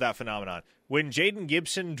example of that phenomenon. When Jaden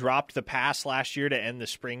Gibson dropped the pass last year to end the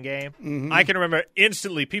spring game, I can remember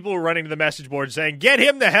instantly people were running to the message board saying, get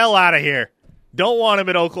him the hell out of here. Don't want him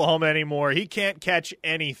at Oklahoma anymore. He can't catch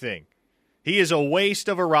anything. He is a waste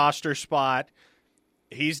of a roster spot.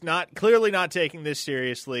 He's clearly not taking this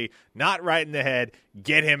seriously, not right in the head.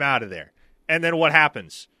 Get him out of there. And then what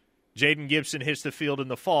happens? Jaden Gibson hits the field in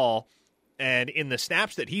the fall, and in the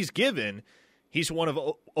snaps that he's given, he's one of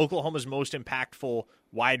Oklahoma's most impactful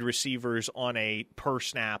wide receivers on a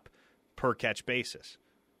per-snap, per-catch basis.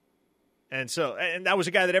 And that was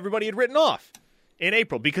a guy that everybody had written off in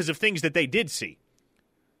April because of things that they did see.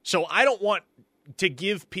 So I don't want to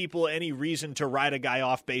give people any reason to write a guy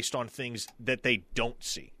off based on things that they don't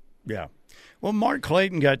see. Yeah. Well, Mark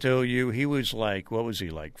Clayton got to OU. He was like, what was he,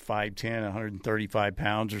 like 5'10", 135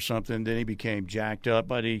 pounds or something. Then he became jacked up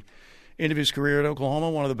by the end of his career at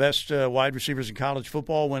Oklahoma. One of the best wide receivers in college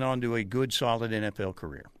football. Went on to a good, solid NFL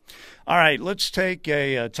career. All right, let's take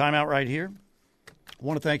a timeout right here. I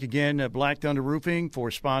want to thank again Black Thunder Roofing for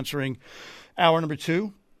sponsoring hour number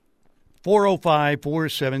 2.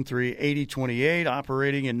 405-473-8028,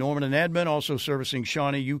 operating in Norman and Edmond, also servicing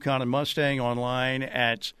Shawnee, Yukon, and Mustang online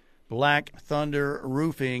at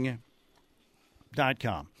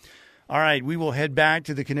blackthunderroofing.com. All right, we will head back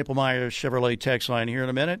to the Knippelmeyer Chevrolet text line here in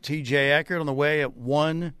a minute. TJ Eckert on the way at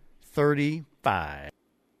 1:35.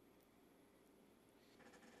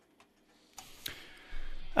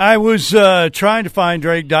 I was trying to find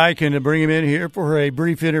Drake Dykin to bring him in here for a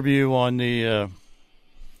brief interview on the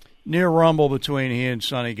near rumble between he and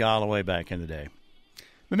Sonny Galloway back in the day.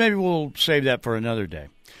 But maybe we'll save that for another day.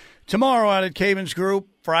 Tomorrow out at Caven's Group,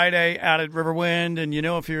 Friday out at Riverwind, and you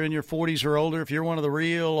know if you're in your 40s or older, if you're one of the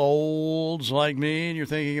real olds like me and you're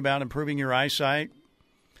thinking about improving your eyesight,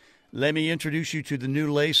 let me introduce you to the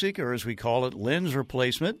new LASIK, or as we call it, lens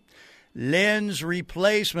replacement. Lens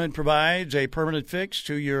replacement provides a permanent fix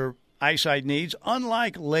to your eyesight needs,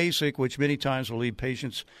 unlike LASIK, which many times will leave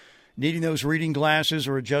patients needing those reading glasses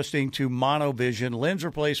or adjusting to monovision. Lens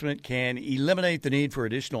replacement can eliminate the need for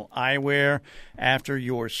additional eyewear after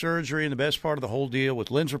your surgery. And the best part of the whole deal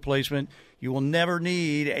with lens replacement, you will never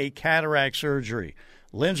need a cataract surgery.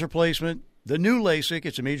 Lens replacement, the new LASIK,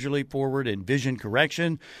 it's a major leap forward in vision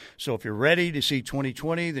correction. So if you're ready to see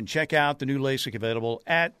 20/20, then check out the new LASIK available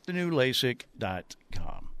at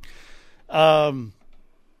thenewlasik.com.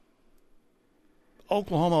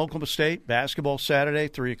 Oklahoma State basketball Saturday,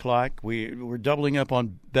 3 o'clock. We're doubling up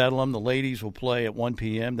on Bedlam. The ladies will play at 1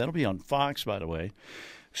 p.m. That'll be on Fox, by the way.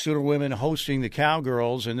 Sooner women hosting the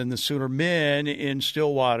Cowgirls, and then the Sooner men in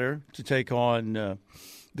Stillwater to take on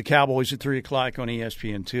the Cowboys at 3 o'clock on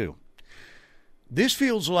ESPN2. This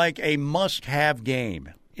feels like a must-have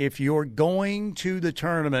game. If you're going to the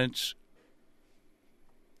tournaments,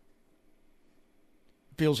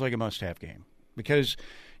 it feels like a must-have game because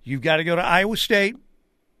you've got to go to Iowa State,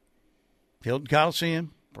 Hilton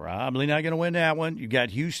Coliseum. Probably not going to win that one. You've got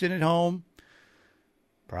Houston at home.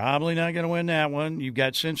 Probably not going to win that one. You've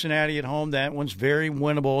got Cincinnati at home. That one's very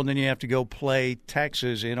winnable. And then you have to go play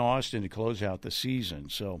Texas in Austin to close out the season.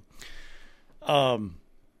 So, I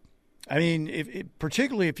mean,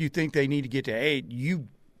 particularly if you think they need to get to 8,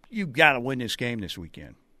 you've got to win this game this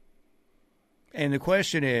weekend. And the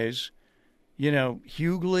question is, you know,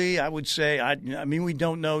 Hughley, I would say, I mean, we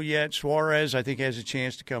don't know yet. Suarez, I think, has a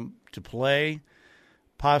chance to come to play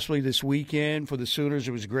possibly this weekend for the Sooners.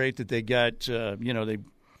 It was great that they got,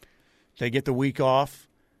 they get the week off.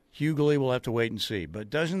 Hughley, we'll have to wait and see.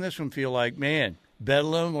 But doesn't this one feel like, man,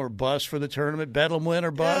 Bedlam or bust for the tournament? Bedlam win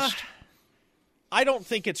or bust? I don't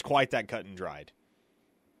think it's quite that cut and dried.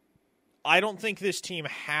 I don't think this team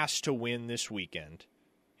has to win this weekend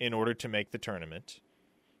in order to make the tournament.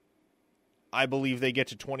 I believe they get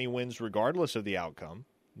to 20 wins regardless of the outcome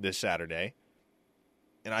this Saturday.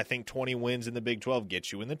 And I think 20 wins in the Big 12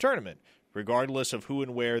 gets you in the tournament, regardless of who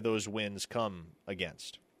and where those wins come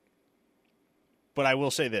against. But I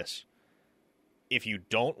will say this. If you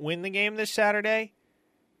don't win the game this Saturday,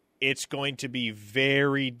 it's going to be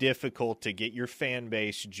very difficult to get your fan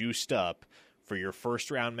base juiced up for your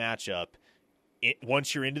first-round matchup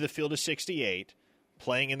once you're into the field of 68,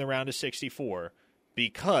 playing in the round of 64,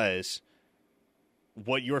 because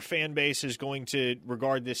what your fan base is going to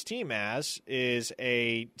regard this team as is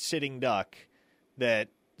a sitting duck that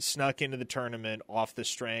snuck into the tournament off the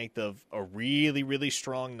strength of a really, really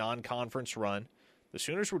strong non-conference run. The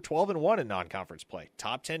Sooners were 12-1 in non-conference play.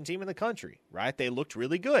 Top 10 team in the country, right? They looked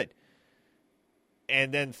really good.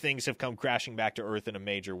 And then things have come crashing back to earth in a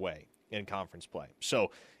major way in conference play.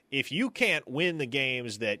 So if you can't win the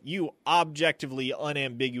games that you objectively,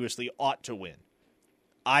 unambiguously ought to win,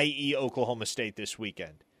 i.e. Oklahoma State this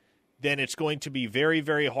weekend, then it's going to be very,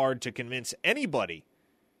 very hard to convince anybody,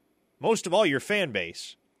 most of all your fan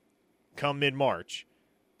base, come mid-March,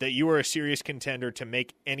 that you are a serious contender to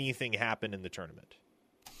make anything happen in the tournament.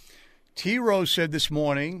 T. Rose said this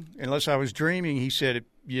morning, unless I was dreaming, he said,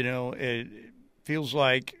 it feels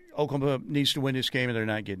like Oklahoma needs to win this game and they're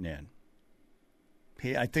not getting in.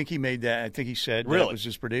 I think he made that. I think he said really? That was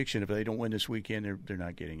his prediction. If they don't win this weekend, they're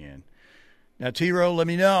not getting in. Now, T-Row, let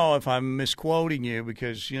me know if I'm misquoting you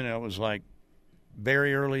because, it was like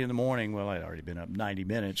very early in the morning. Well, I'd already been up 90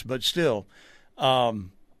 minutes, but still,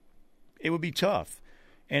 it would be tough.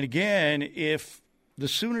 And again, if the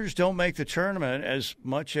Sooners don't make the tournament as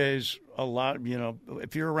much as a lot,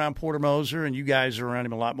 if you're around Porter Moser, and you guys are around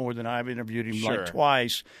him a lot more than I've interviewed him like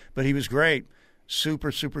twice, but he was great.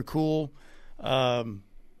 Super, super cool.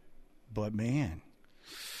 But, man,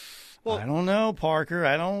 I don't know, Parker.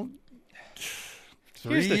 I don't.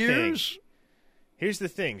 3 years? Here's the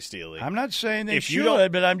thing, Steely. I'm not saying they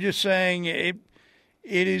should, but I'm just saying it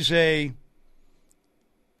is a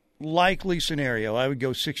likely scenario. I would go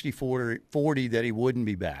 60-40 that he wouldn't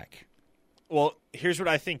be back. Well, here's what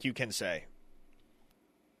I think you can say.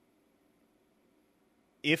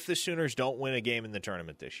 If the Sooners don't win a game in the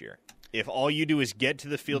tournament this year, if all you do is get to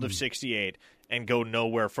the field of 68 and go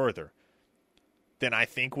nowhere further, then I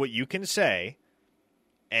think what you can say,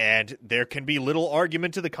 and there can be little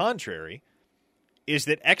argument to the contrary, is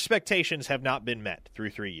that expectations have not been met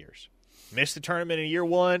through 3 years. Missed the tournament in year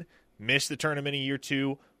 1, missed the tournament in year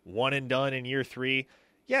 2, one and done in year 3.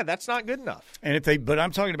 Yeah, that's not good enough. But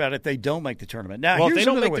I'm talking about if they don't make the tournament. Now, if they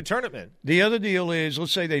don't make the tournament. The other deal is,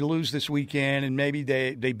 let's say they lose this weekend and maybe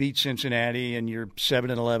they beat Cincinnati and you're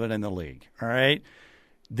 7-11 in the league. All right?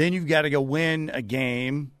 Then you've got to go win a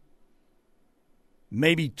game,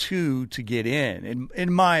 maybe 2 to get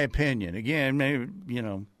in my opinion. Again, maybe,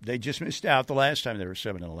 they just missed out the last time they were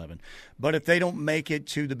 7-11. But if they don't make it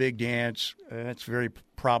to the big dance, that's very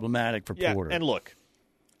problematic for Porter. And look,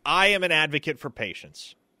 I am an advocate for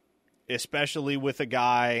patience, especially with a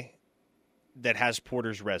guy that has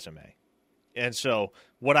Porter's resume. And so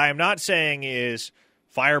what I am not saying is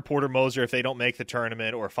fire Porter Moser if they don't make the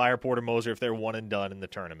tournament or fire Porter Moser if they're one and done in the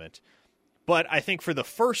tournament. But I think for the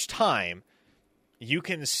first time, you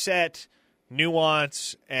can set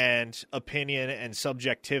nuance and opinion and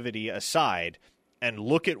subjectivity aside and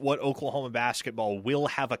look at what Oklahoma basketball will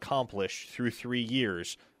have accomplished through 3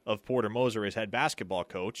 years of Porter Moser as head basketball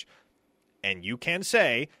coach, and you can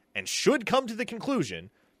say, and should come to the conclusion,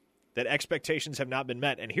 that expectations have not been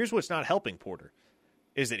met. And here's what's not helping Porter,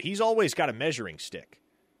 is that he's always got a measuring stick,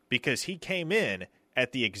 because he came in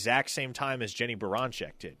at the exact same time as Jenny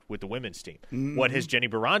Baranczyk did with the women's team. Mm-hmm. What has Jenny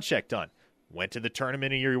Baranczyk done? Went to the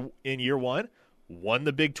tournament in year 1, won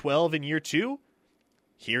the Big 12 in year 2.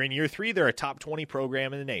 Here in year 3, they're a top 20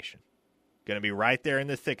 program in the nation. Going to be right there in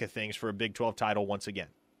the thick of things for a Big 12 title once again.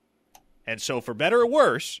 And so for better or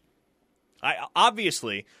worse,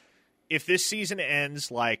 obviously, if this season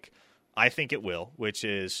ends like I think it will, which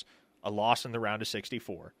is a loss in the round of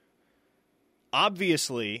 64,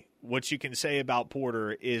 obviously what you can say about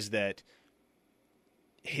Porter is that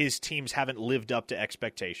his teams haven't lived up to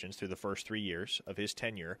expectations through the first 3 years of his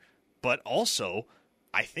tenure, but also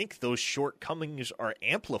I think those shortcomings are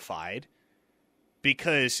amplified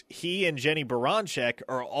because he and Jenny Baranczyk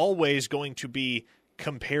are always going to be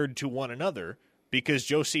compared to one another because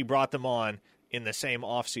Josie brought them on in the same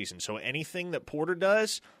offseason. So anything that Porter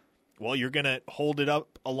does, well, you're going to hold it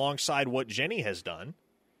up alongside what Jenny has done.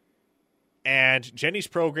 And Jenny's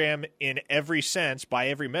program, in every sense, by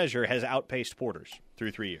every measure, has outpaced Porter's through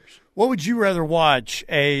 3 years. What would you rather watch,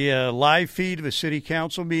 a live feed of a city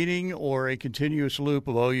council meeting or a continuous loop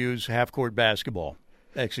of OU's half-court basketball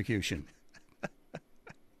execution?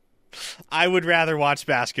 I would rather watch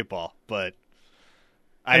basketball, but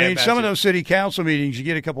I mean, some of those city council meetings, you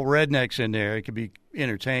get a couple rednecks in there. It could be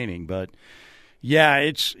entertaining. But, yeah,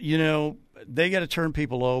 it's, they got to turn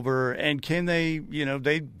people over. And can they,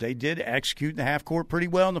 they did execute in the half court pretty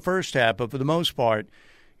well in the first half. But for the most part,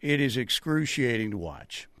 it is excruciating to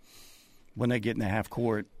watch when they get in the half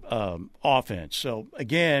court offense. So,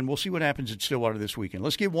 again, we'll see what happens at Stillwater this weekend.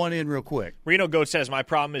 Let's get one in real quick. Reno Goat says, my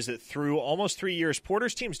problem is that through almost 3 years,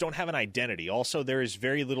 Porter's teams don't have an identity. Also, there is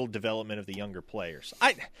very little development of the younger players.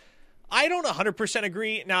 I don't 100%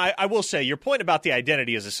 agree. Now, I will say your point about the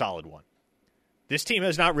identity is a solid one. This team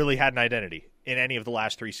has not really had an identity in any of the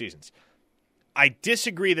last 3 seasons. I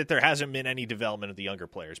disagree that there hasn't been any development of the younger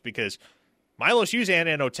players because Milos Uzan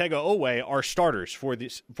and Otega Owe are starters for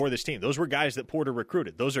this team. Those were guys that Porter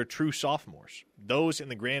recruited. Those are true sophomores. Those, in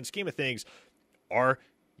the grand scheme of things, are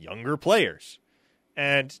younger players.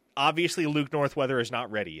 And obviously Luke Northweather is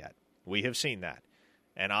not ready yet. We have seen that.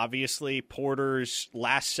 And obviously Porter's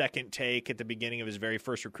last-second take at the beginning of his very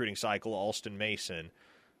first recruiting cycle, Alston Mason,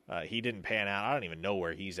 he didn't pan out. I don't even know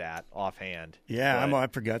where he's at offhand. Yeah, I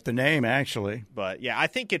forgot the name, actually. But, yeah, I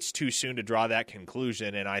think it's too soon to draw that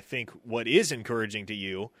conclusion. And I think what is encouraging to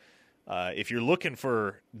you, if you're looking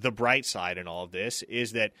for the bright side in all of this,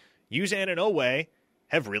 is that Uzan and Owe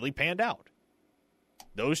have really panned out.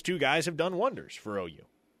 Those two guys have done wonders for OU.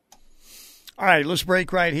 All right, let's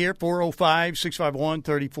break right here.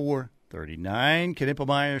 405-651-3439.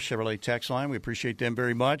 Knippelmeyer Chevrolet text line. We appreciate them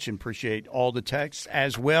very much and appreciate all the texts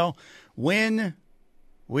as well. When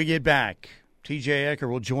we get back, TJ Ecker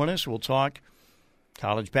will join us. We'll talk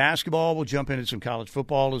college basketball. We'll jump into some college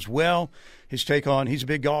football as well. His take on, he's a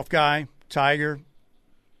big golf guy, Tiger.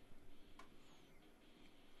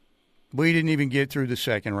 We didn't even get through the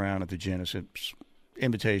second round at the Genesis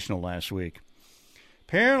Invitational last week.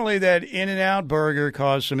 Apparently that In-N-Out burger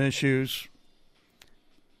caused some issues.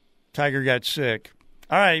 Tiger got sick.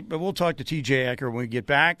 All right, but we'll talk to TJ Ecker when we get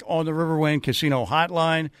back on the Riverwind Casino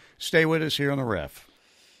Hotline. Stay with us here on the Ref.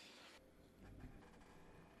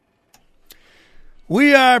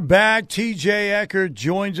 We are back. TJ Ecker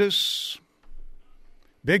joins us.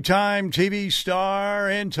 Big-time TV star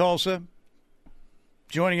in Tulsa.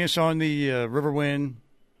 Joining us on the Riverwind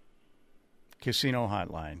Casino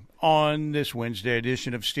Hotline on this Wednesday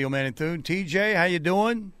edition of Steelman and Thune. TJ, how you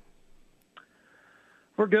doing?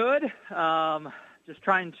 We're good. Just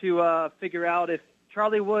trying to figure out if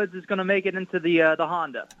Charlie Woods is going to make it into the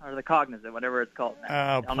Honda or the Cognizant, whatever it's called now.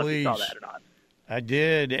 Oh, I don't know if you saw that or not. I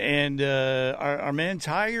did. And our man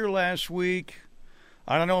Tiger last week,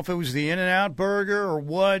 I don't know if it was the In-N-Out burger or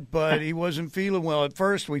what, but he wasn't feeling well. At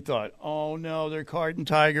first we thought, oh, no, they're carting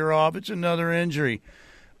Tiger off. It's another injury.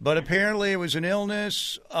 But apparently it was an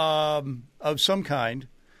illness of some kind,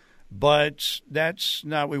 but that's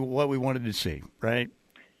not what we wanted to see, right?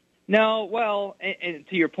 No, well, and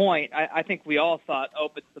to your point, I think we all thought, oh,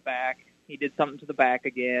 it's the back. He did something to the back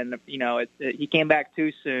again. You know, he came back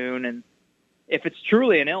too soon, and if it's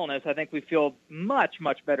truly an illness, I think we feel much,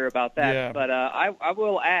 much better about that. Yeah. But I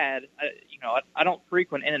will add, I don't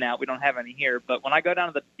frequent In-N-Out. We don't have any here. But when I go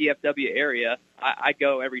down to the DFW area, I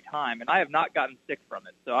go every time, and I have not gotten sick from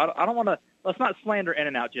it. So I don't want to – let's not slander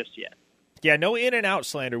In-N-Out just yet. Yeah, no In-N-Out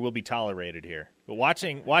slander will be tolerated here. But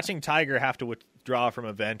watching Tiger have to withdraw from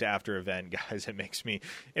event after event, guys, it makes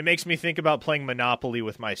me think about playing Monopoly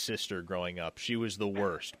with my sister growing up. She was the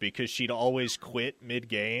worst because she'd always quit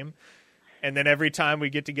mid-game. And then every time we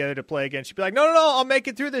get together to play again, she'd be like, no, I'll make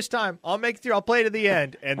it through this time. I'll make it through. I'll play to the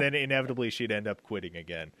end. And then inevitably she'd end up quitting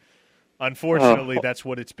again. Unfortunately, that's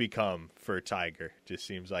what it's become for Tiger. Just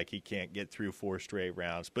seems like he can't get through 4 straight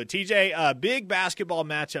rounds. But, TJ, big basketball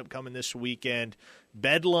matchup coming this weekend.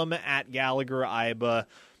 Bedlam at Gallagher-Iba.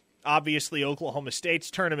 Obviously, Oklahoma State's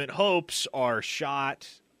tournament hopes are shot.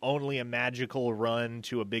 Only a magical run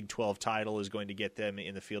to a Big 12 title is going to get them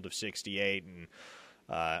in the field of 68. And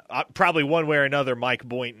probably one way or another, Mike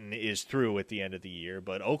Boynton is through at the end of the year.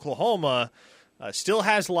 But Oklahoma still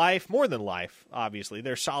has life, more than life, obviously.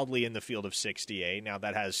 They're solidly in the field of 68. Now,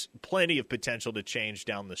 that has plenty of potential to change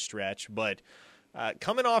down the stretch. But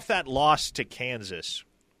coming off that loss to Kansas,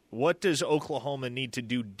 what does Oklahoma need to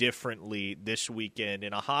do differently this weekend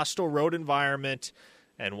in a hostile road environment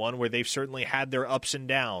and one where they've certainly had their ups and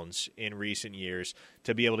downs in recent years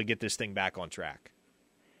to be able to get this thing back on track?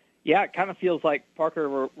 Yeah, it kind of feels like,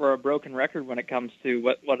 Parker, we're a broken record when it comes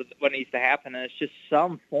to what needs to happen, and it's just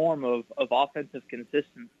some form of offensive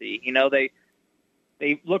consistency. You know, they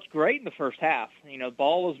looked great in the first half. You know,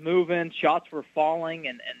 ball was moving, shots were falling,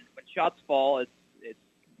 and when shots fall, it's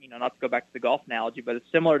not to go back to the golf analogy, but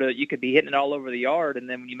it's similar to you could be hitting it all over the yard, and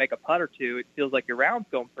then when you make a putt or two, it feels like your round's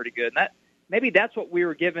going pretty good. And maybe that's what we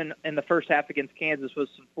were given in the first half against Kansas was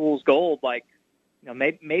some fool's gold, like, you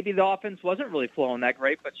know, maybe the offense wasn't really flowing that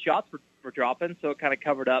great, but shots were dropping, so it kind of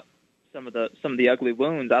covered up some of the ugly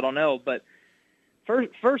wounds. I don't know, but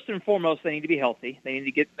first and foremost, they need to be healthy. They need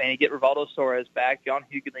to get Rivaldo Soares back. John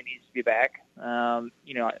Hughley needs to be back.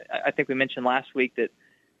 I think we mentioned last week that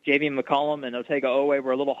J.V. McCollum and Otega Owe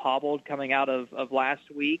were a little hobbled coming out of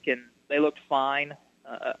last week, and they looked fine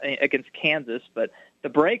against Kansas. But the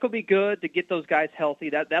break will be good to get those guys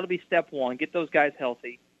healthy. That'll be step one, get those guys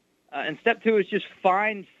healthy. And step two is just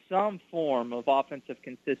find some form of offensive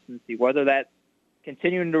consistency, whether that's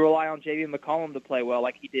continuing to rely on J.V. McCollum to play well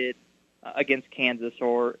like he did against Kansas,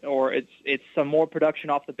 or it's some more production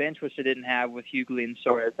off the bench, which they didn't have with Hughley and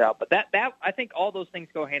Soares out. But that I think all those things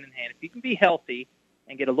go hand in hand. If you can be healthy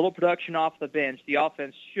and get a little production off the bench, the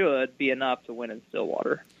offense should be enough to win in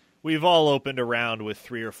Stillwater. We've all opened a round with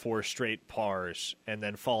 3 or 4 straight pars and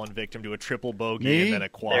then fallen victim to a triple bogey and then a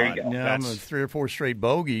quad. There you go. No, I'm 3 or 4 straight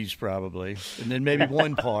bogeys probably, and then maybe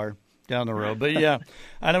 1 par down the road. But, yeah,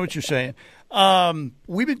 I know what you're saying.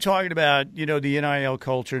 We've been talking about, the NIL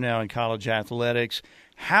culture now in college athletics.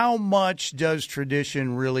 How much does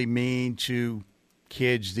tradition really mean to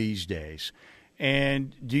kids these days?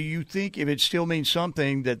 And do you think if it still means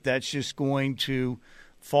something that's just going to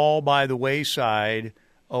fall by the wayside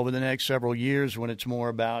over the next several years when it's more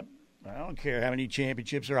about, I don't care how many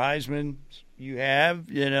championships or Heisman you have,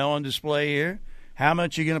 on display here. How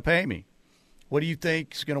much are you going to pay me? What do you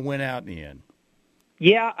think is going to win out in the end?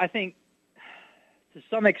 Yeah, I think to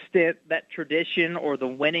some extent, that tradition or the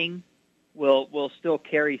winning will still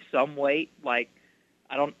carry some weight. Like,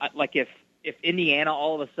 if Indiana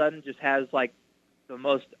all of a sudden just has like the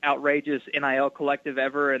most outrageous NIL collective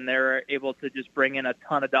ever, and they're able to just bring in a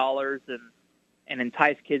ton of dollars and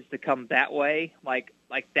entice kids to come that way, like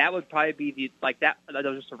that would probably be that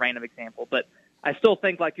was just a random example, but I still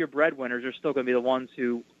think like your breadwinners are still going to be the ones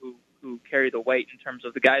who carry the weight in terms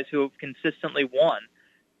of the guys who have consistently won.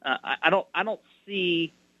 I don't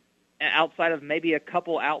see, outside of maybe a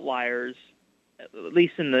couple outliers, at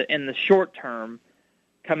least in the short term,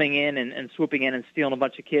 coming in and swooping in and stealing a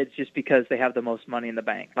bunch of kids just because they have the most money in the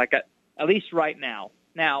bank. Like at least right now.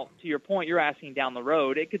 Now, to your point, you're asking down the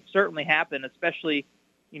road. It could certainly happen, especially,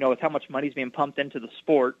 with how much money is being pumped into the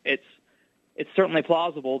sport. It's certainly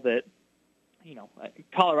plausible that,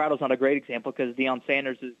 Colorado's not a great example because Deion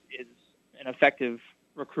Sanders is an effective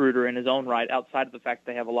recruiter in his own right, outside of the fact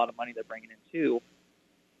that they have a lot of money they're bringing in too.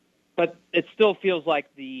 But it still feels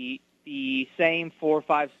like the same 4,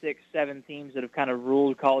 5, 6, 7 teams that have kind of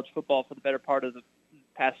ruled college football for the better part of the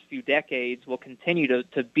past few decades will continue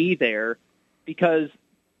to be there, because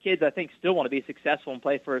kids, I think, still want to be successful and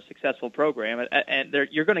play for a successful program. And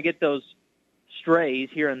you're going to get those strays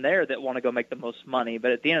here and there that want to go make the most money.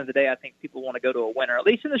 But at the end of the day, I think people want to go to a winner, at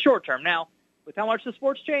least in the short term. Now, with how much the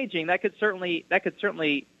sport's changing, that could certainly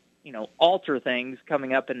alter things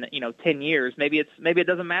coming up in 10 years. Maybe it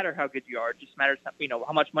doesn't matter how good you are; it just matters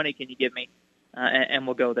how much money can you give me, and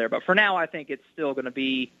we'll go there. But for now, I think it's still going to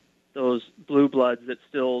be those blue bloods that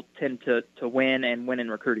still tend to win and win in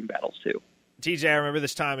recruiting battles too. TJ, I remember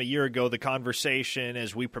this time a year ago, the conversation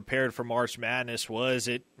as we prepared for March Madness was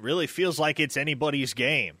it really feels like it's anybody's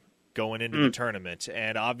game going into the tournament.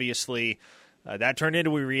 And obviously that turned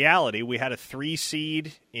into a reality. We had a 3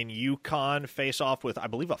 seed in UConn face off with, I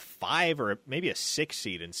believe, a 5 or maybe a 6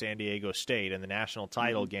 seed in San Diego State in the national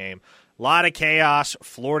title game. A lot of chaos.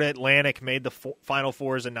 Florida Atlantic made the Final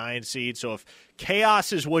Four as a 9 seed. So if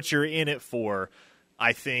chaos is what you're in it for,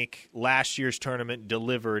 I think last year's tournament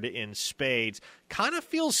delivered in spades. Kind of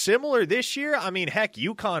feels similar this year. I mean, heck,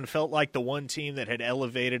 UConn felt like the one team that had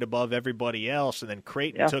elevated above everybody else, and then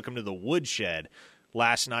Creighton took them to the woodshed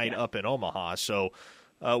last night up in Omaha. So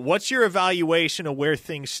what's your evaluation of where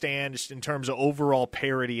things stand in terms of overall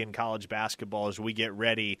parity in college basketball as we get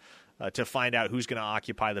ready to find out who's going to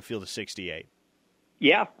occupy the field of 68?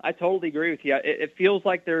 Yeah, I totally agree with you. It feels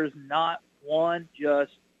like there's not one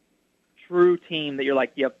just true team that you're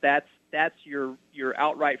like, yep, that's your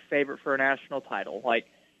outright favorite for a national title. Like,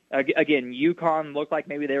 again, UConn looked like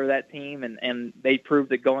maybe they were that team, and they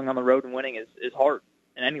proved that going on the road and winning is hard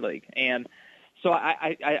in any league. And so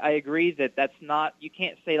I agree that that's not, you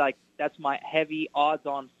can't say like that's my heavy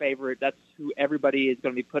odds-on favorite. That's who everybody is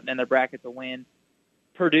going to be putting in their bracket to win.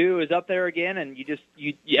 Purdue is up there again, and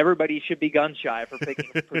everybody should be gun-shy for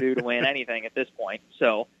picking Purdue to win anything at this point.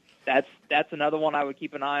 So that's another one I would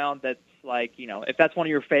keep an eye on. That's like, if that's one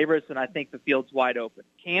of your favorites, then I think the field's wide open.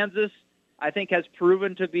 Kansas, I think, has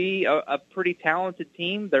proven to be a pretty talented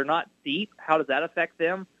team. They're not deep. How does that affect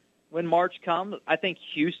them when March comes? I think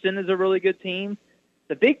Houston is a really good team.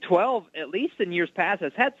 The Big 12, at least in years past,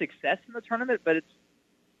 has had success in the tournament, but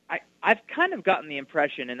I've kind of gotten the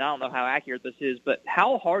impression, and I don't know how accurate this is, but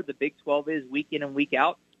how hard the Big 12 is week in and week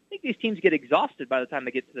out. I think these teams get exhausted by the time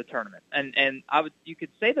they get to the tournament. And you could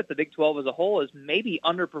say that the Big 12 as a whole has maybe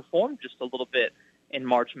underperformed just a little bit in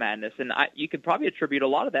March Madness. And you could probably attribute a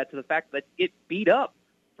lot of that to the fact that it beat up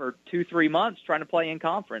for 2-3 months trying to play in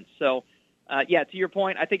conference. So, to your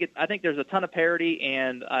point, I think there's a ton of parity,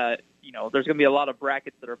 and there's going to be a lot of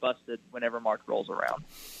brackets that are busted whenever March rolls around.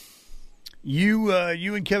 You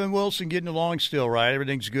and Kevin Wilson getting along still, right?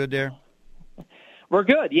 Everything's good there? We're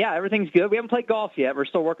good. Yeah, everything's good. We haven't played golf yet. We're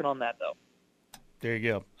still working on that, though. There you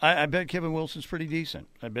go. I bet Kevin Wilson's pretty decent.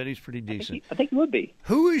 I bet he's pretty decent. I think he would be.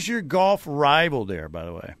 Who is your golf rival there, by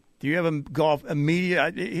the way? Do you have a golf immediate?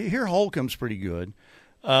 I hear Holcomb's pretty good.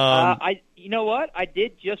 You know what? I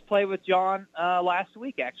did just play with John last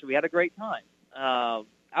week, actually. We had a great time.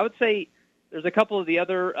 I would say there's a couple of the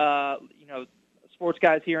other, sports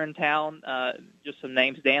guys here in town, just some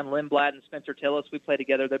names, Dan Lindblad and Spencer Tillis. We play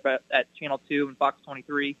together. They're at Channel 2 and Fox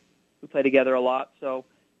 23. We play together a lot. So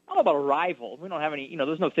I don't know about a rival. We don't have any,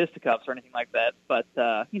 there's no fisticuffs or anything like that. But,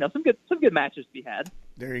 some good matches to be had.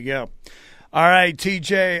 There you go. All right,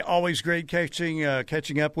 TJ, always great catching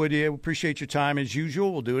up with you. Appreciate your time as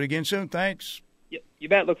usual. We'll do it again soon. Thanks. Yep, you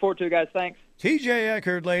bet. Look forward to it, guys. Thanks. TJ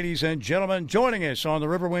Eckert, ladies and gentlemen, joining us on the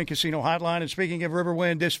Riverwind Casino Hotline. And speaking of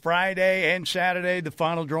Riverwind, this Friday and Saturday, the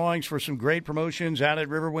final drawings for some great promotions out at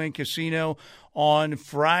Riverwind Casino. On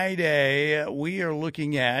Friday, we are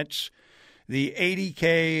looking at The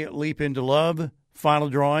 80K Leap into Love final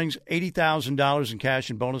drawings, $80,000 in cash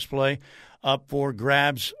and bonus play up for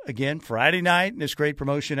grabs again Friday night, and this great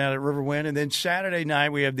promotion out at Riverwind. And then Saturday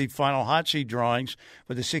night, we have the final hot seat drawings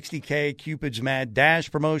for the 60K Cupid's Mad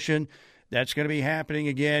Dash promotion. That's going to be happening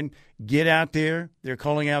again. Get out there. They're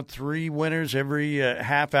calling out 3 winners every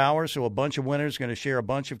half hour, so a bunch of winners going to share a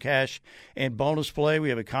bunch of cash and bonus play. We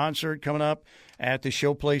have a concert coming up at the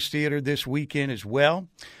Showplace Theater this weekend as well.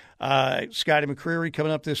 Scotty McCreery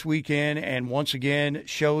coming up this weekend, and once again,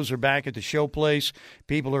 shows are back at the Showplace.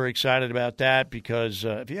 People are excited about that because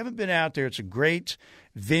if you haven't been out there, it's a great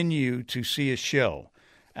venue to see a show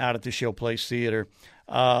out at the Showplace Theater.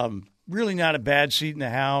 Really not a bad seat in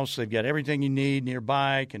the house. They've got everything you need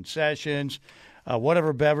nearby, concessions,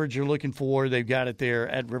 whatever beverage you're looking for, they've got it there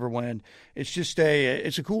at Riverwind. It's just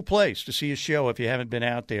it's a cool place to see a show if you haven't been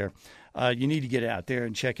out there. You need to get out there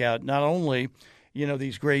and check out not only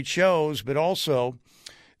these great shows, but also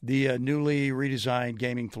the newly redesigned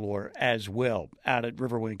gaming floor as well out at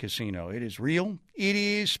Riverwind Casino. It is real. It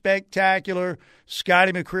is spectacular.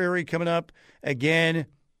 Scotty McCreery coming up again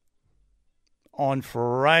on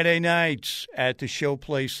Friday nights at the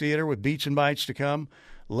Showplace Theater with Beats and Bites to come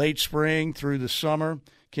late spring through the summer.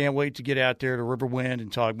 Can't wait to get out there to Riverwind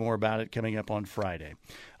and talk more about it coming up on Friday.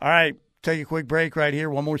 All right, take a quick break right here.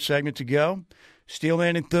 One more segment to go.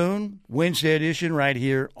 Steelman and Thune, Wednesday edition right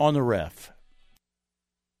here on the Ref.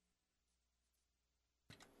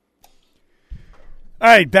 All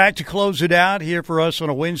right, back to close it out here for us on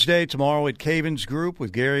a Wednesday. Tomorrow at Caven's Group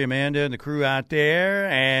with Gary, Amanda, and the crew out there.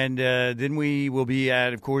 And then we will be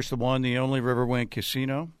at, of course, the one, the only Riverwind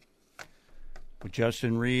Casino with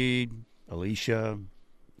Justin Reed, Alicia,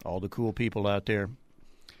 all the cool people out there.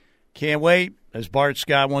 Can't wait. As Bart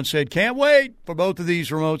Scott once said, can't wait for both of these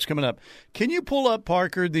remotes coming up. Can you pull up,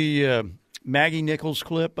 Parker, the Maggie Nichols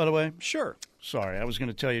clip, by the way? Sure. Sorry, I was going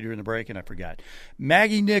to tell you during the break, and I forgot.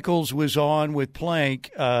 Maggie Nichols was on with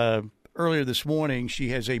Plank earlier this morning. She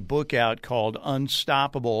has a book out called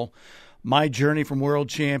Unstoppable, My Journey from World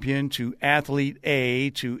Champion to Athlete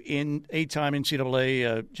A to 8-time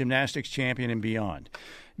NCAA gymnastics champion and beyond.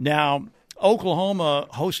 Now, Oklahoma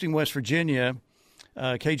hosting West Virginia,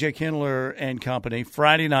 KJ Kindler and company,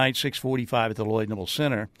 Friday night, 6:45 at the Lloyd Noble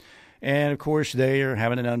Center. And, of course, they are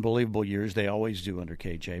having an unbelievable year, as they always do under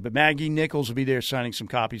KJ. But Maggie Nichols will be there signing some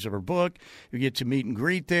copies of her book. You get to meet and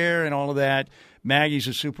greet there and all of that. Maggie's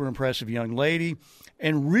a super impressive young lady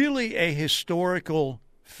and really a historical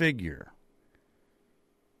figure.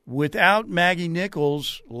 Without Maggie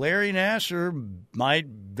Nichols, Larry Nassar might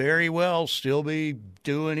very well still be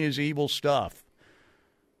doing his evil stuff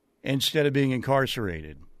instead of being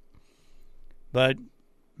incarcerated. But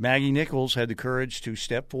Maggie Nichols had the courage to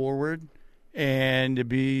step forward and to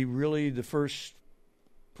be really the first,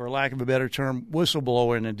 for lack of a better term,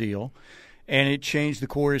 whistleblower in a deal. And it changed the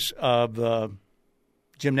course of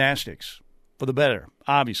gymnastics for the better,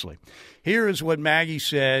 obviously. Here is what Maggie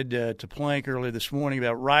said to Plank earlier this morning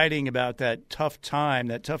about writing about that tough time,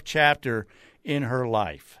 that tough chapter in her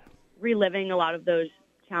life. Reliving a lot of those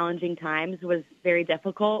challenging times was very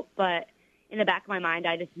difficult, but in the back of my mind,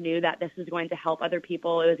 I just knew that this was going to help other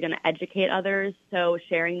people. It was going to educate others. So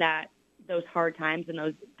sharing those hard times and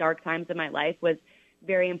those dark times in my life was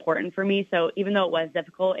very important for me. So even though it was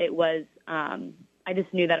difficult, it was, I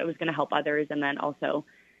just knew that it was going to help others. And then also,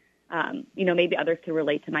 maybe others could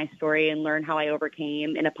relate to my story and learn how I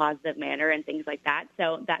overcame in a positive manner and things like that.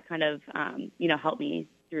 So that kind of, helped me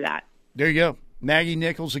through that. There you go. Maggie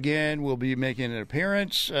Nichols again will be making an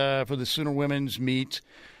appearance for the Sooner Women's Meet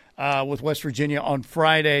with West Virginia on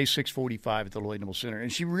Friday, 6:45 at the Lloyd Noble Center.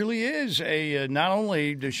 And she really is not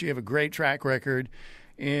only does she have a great track record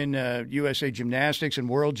in USA Gymnastics and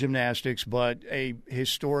World Gymnastics, but a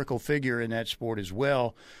historical figure in that sport as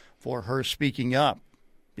well for her speaking up.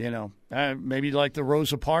 Maybe like the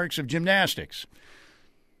Rosa Parks of gymnastics.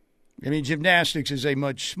 I mean, gymnastics is a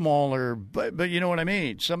much smaller, but you know what I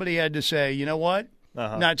mean? Somebody had to say, you know what?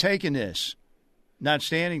 Not taking this, not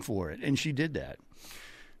standing for it. And she did that.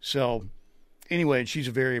 So, anyway, she's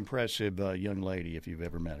a very impressive young lady if you've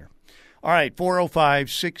ever met her. All right,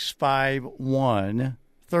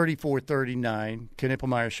 405-651-3439,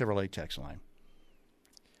 Knippelmeyer Chevrolet text line.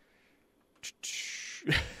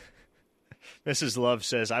 Mrs. Love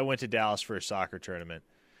says, I went to Dallas for a soccer tournament.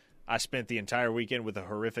 I spent the entire weekend with a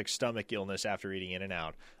horrific stomach illness after eating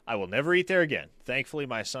In-N-Out. I will never eat there again. Thankfully,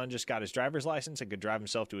 my son just got his driver's license and could drive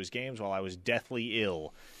himself to his games while I was deathly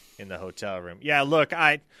ill in the hotel room. Yeah, look,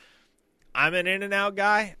 I'm an In-N-Out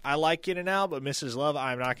guy. I like In-N-Out, but Mrs. Love,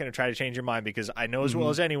 I'm not going to try to change your mind because I know as well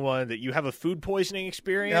as anyone that you have a food poisoning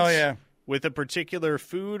experience with a particular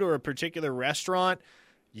food or a particular restaurant,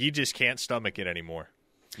 you just can't stomach it anymore.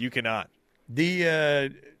 You cannot.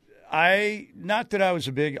 Not that I was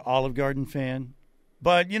a big Olive Garden fan,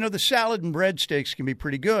 but, the salad and breadsticks can be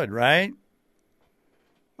pretty good, right?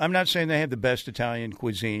 I'm not saying they have the best Italian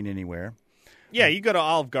cuisine anywhere. Yeah, you go to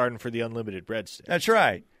Olive Garden for the unlimited breadsticks. That's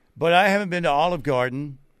right. But I haven't been to Olive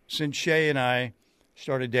Garden since Shay and I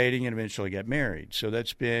started dating and eventually got married. So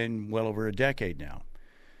that's been well over a decade now.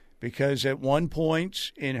 Because at one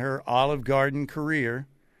point in her Olive Garden career,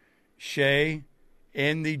 Shay,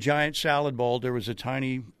 in the giant salad bowl, there was a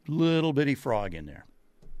tiny little bitty frog in there.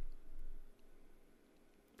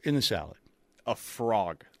 In the salad. A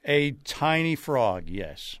frog. A tiny frog,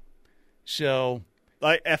 yes. So,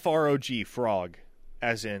 like F-R-O-G, frog,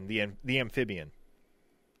 as in the amphibian.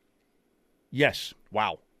 Yes.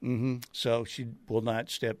 Wow. Mm-hmm. So she will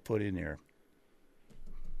not step foot in there.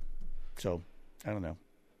 So, I don't know.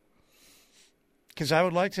 Because I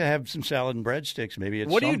would like to have some salad and breadsticks maybe at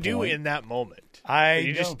some point. What do you do in that moment?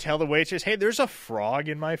 You just tell the waitress, hey, there's a frog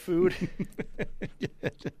in my food?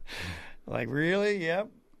 Like, really? Yep.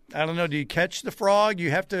 I don't know. Do you catch the frog?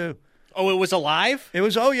 You have to. Oh, it was alive?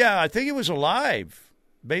 I think it was alive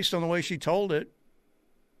based on the way she told it.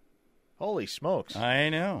 Holy smokes. I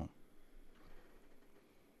know.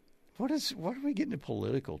 What are we getting a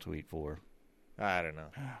political tweet for? I don't know.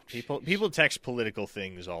 People text political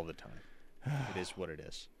things all the time. It is what it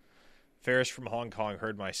is. Ferris from Hong Kong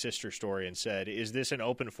heard my sister story and said, is this an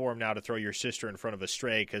open forum now to throw your sister in front of a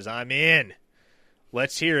stray? Because I'm in.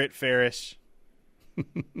 Let's hear it, Ferris.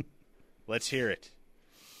 Let's hear it.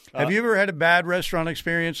 Have you ever had a bad restaurant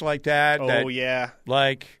experience like that? Yeah.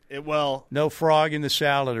 Like, well, no frog in the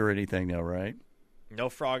salad or anything, though, right? No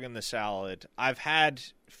frog in the salad. I've had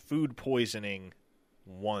food poisoning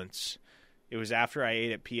once. It was after I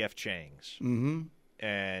ate at P.F. Chang's. Mm-hmm.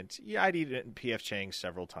 And, yeah, I'd eaten it in P.F. Chang's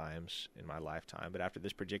several times in my lifetime. But after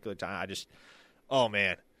this particular time,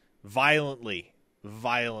 violently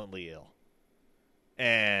ill.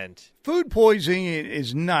 And food poisoning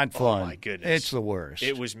is not fun. Oh, my goodness. It's the worst.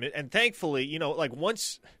 It was, and thankfully,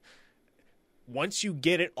 once you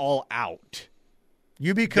get it all out,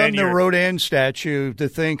 you become the Rodin statue, the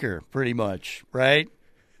thinker, pretty much, right?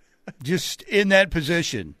 Just in that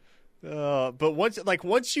position. But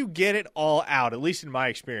once you get it all out, at least in my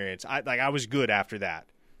experience, I was good after that.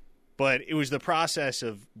 But it was the process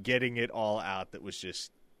of getting it all out that was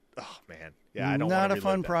just, oh man, yeah, I don't. Not want to a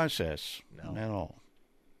fun that. process, no, at all.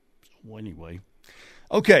 So anyway,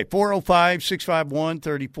 okay,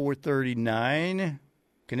 405-651-3439,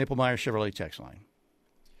 Knippelmeyer Chevrolet text line.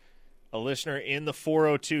 A listener in the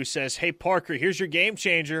 402 says, "Hey Parker, here's your game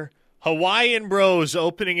changer: Hawaiian Bros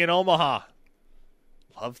opening in Omaha."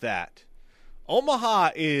 Love that. Omaha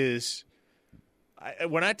is,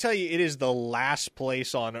 when I tell you it is the last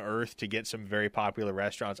place on earth to get some very popular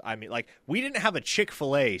restaurants, I mean, we didn't have a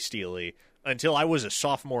Chick-fil-A, Steely, until I was a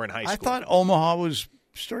sophomore in high school. I thought Omaha was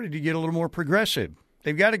starting to get a little more progressive.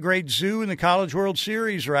 They've got a great zoo in the College World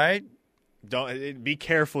Series, right? Don't be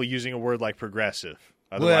careful using a word like progressive.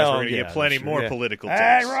 Otherwise, we're going to get plenty more political texts.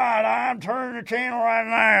 That's right. I'm turning the channel right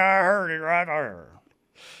now. I heard it right there.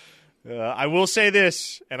 I will say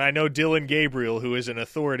this, and I know Dylan Gabriel, who is an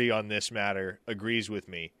authority on this matter, agrees with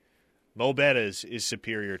me. Mo Betta's is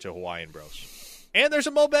superior to Hawaiian Bros. And there's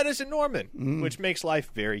a Mo Betta's in Norman, which makes life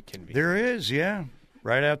very convenient. There is, yeah.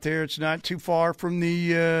 Right out there. It's not too far from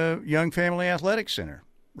the Young Family Athletic Center,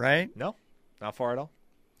 right? No, not far at all.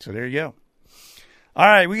 So there you go. All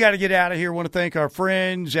right, we got to get out of here. I want to thank our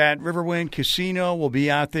friends at Riverwind Casino. We'll be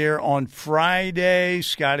out there on Friday.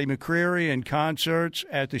 Scotty McCreery and concerts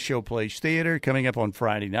at the Showplace Theater coming up on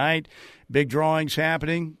Friday night. Big drawings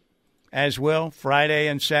happening as well, Friday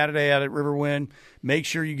and Saturday out at Riverwind. Make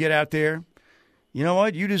sure you get out there. You know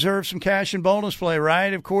what? You deserve some cash and bonus play,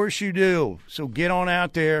 right? Of course you do. So get on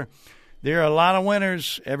out there. There are a lot of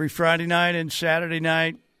winners every Friday night and Saturday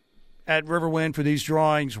night at Riverwind for these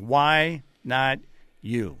drawings. Why not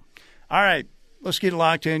you? All right, let's get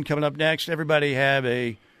locked in. Coming up next, everybody have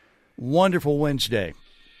a wonderful Wednesday.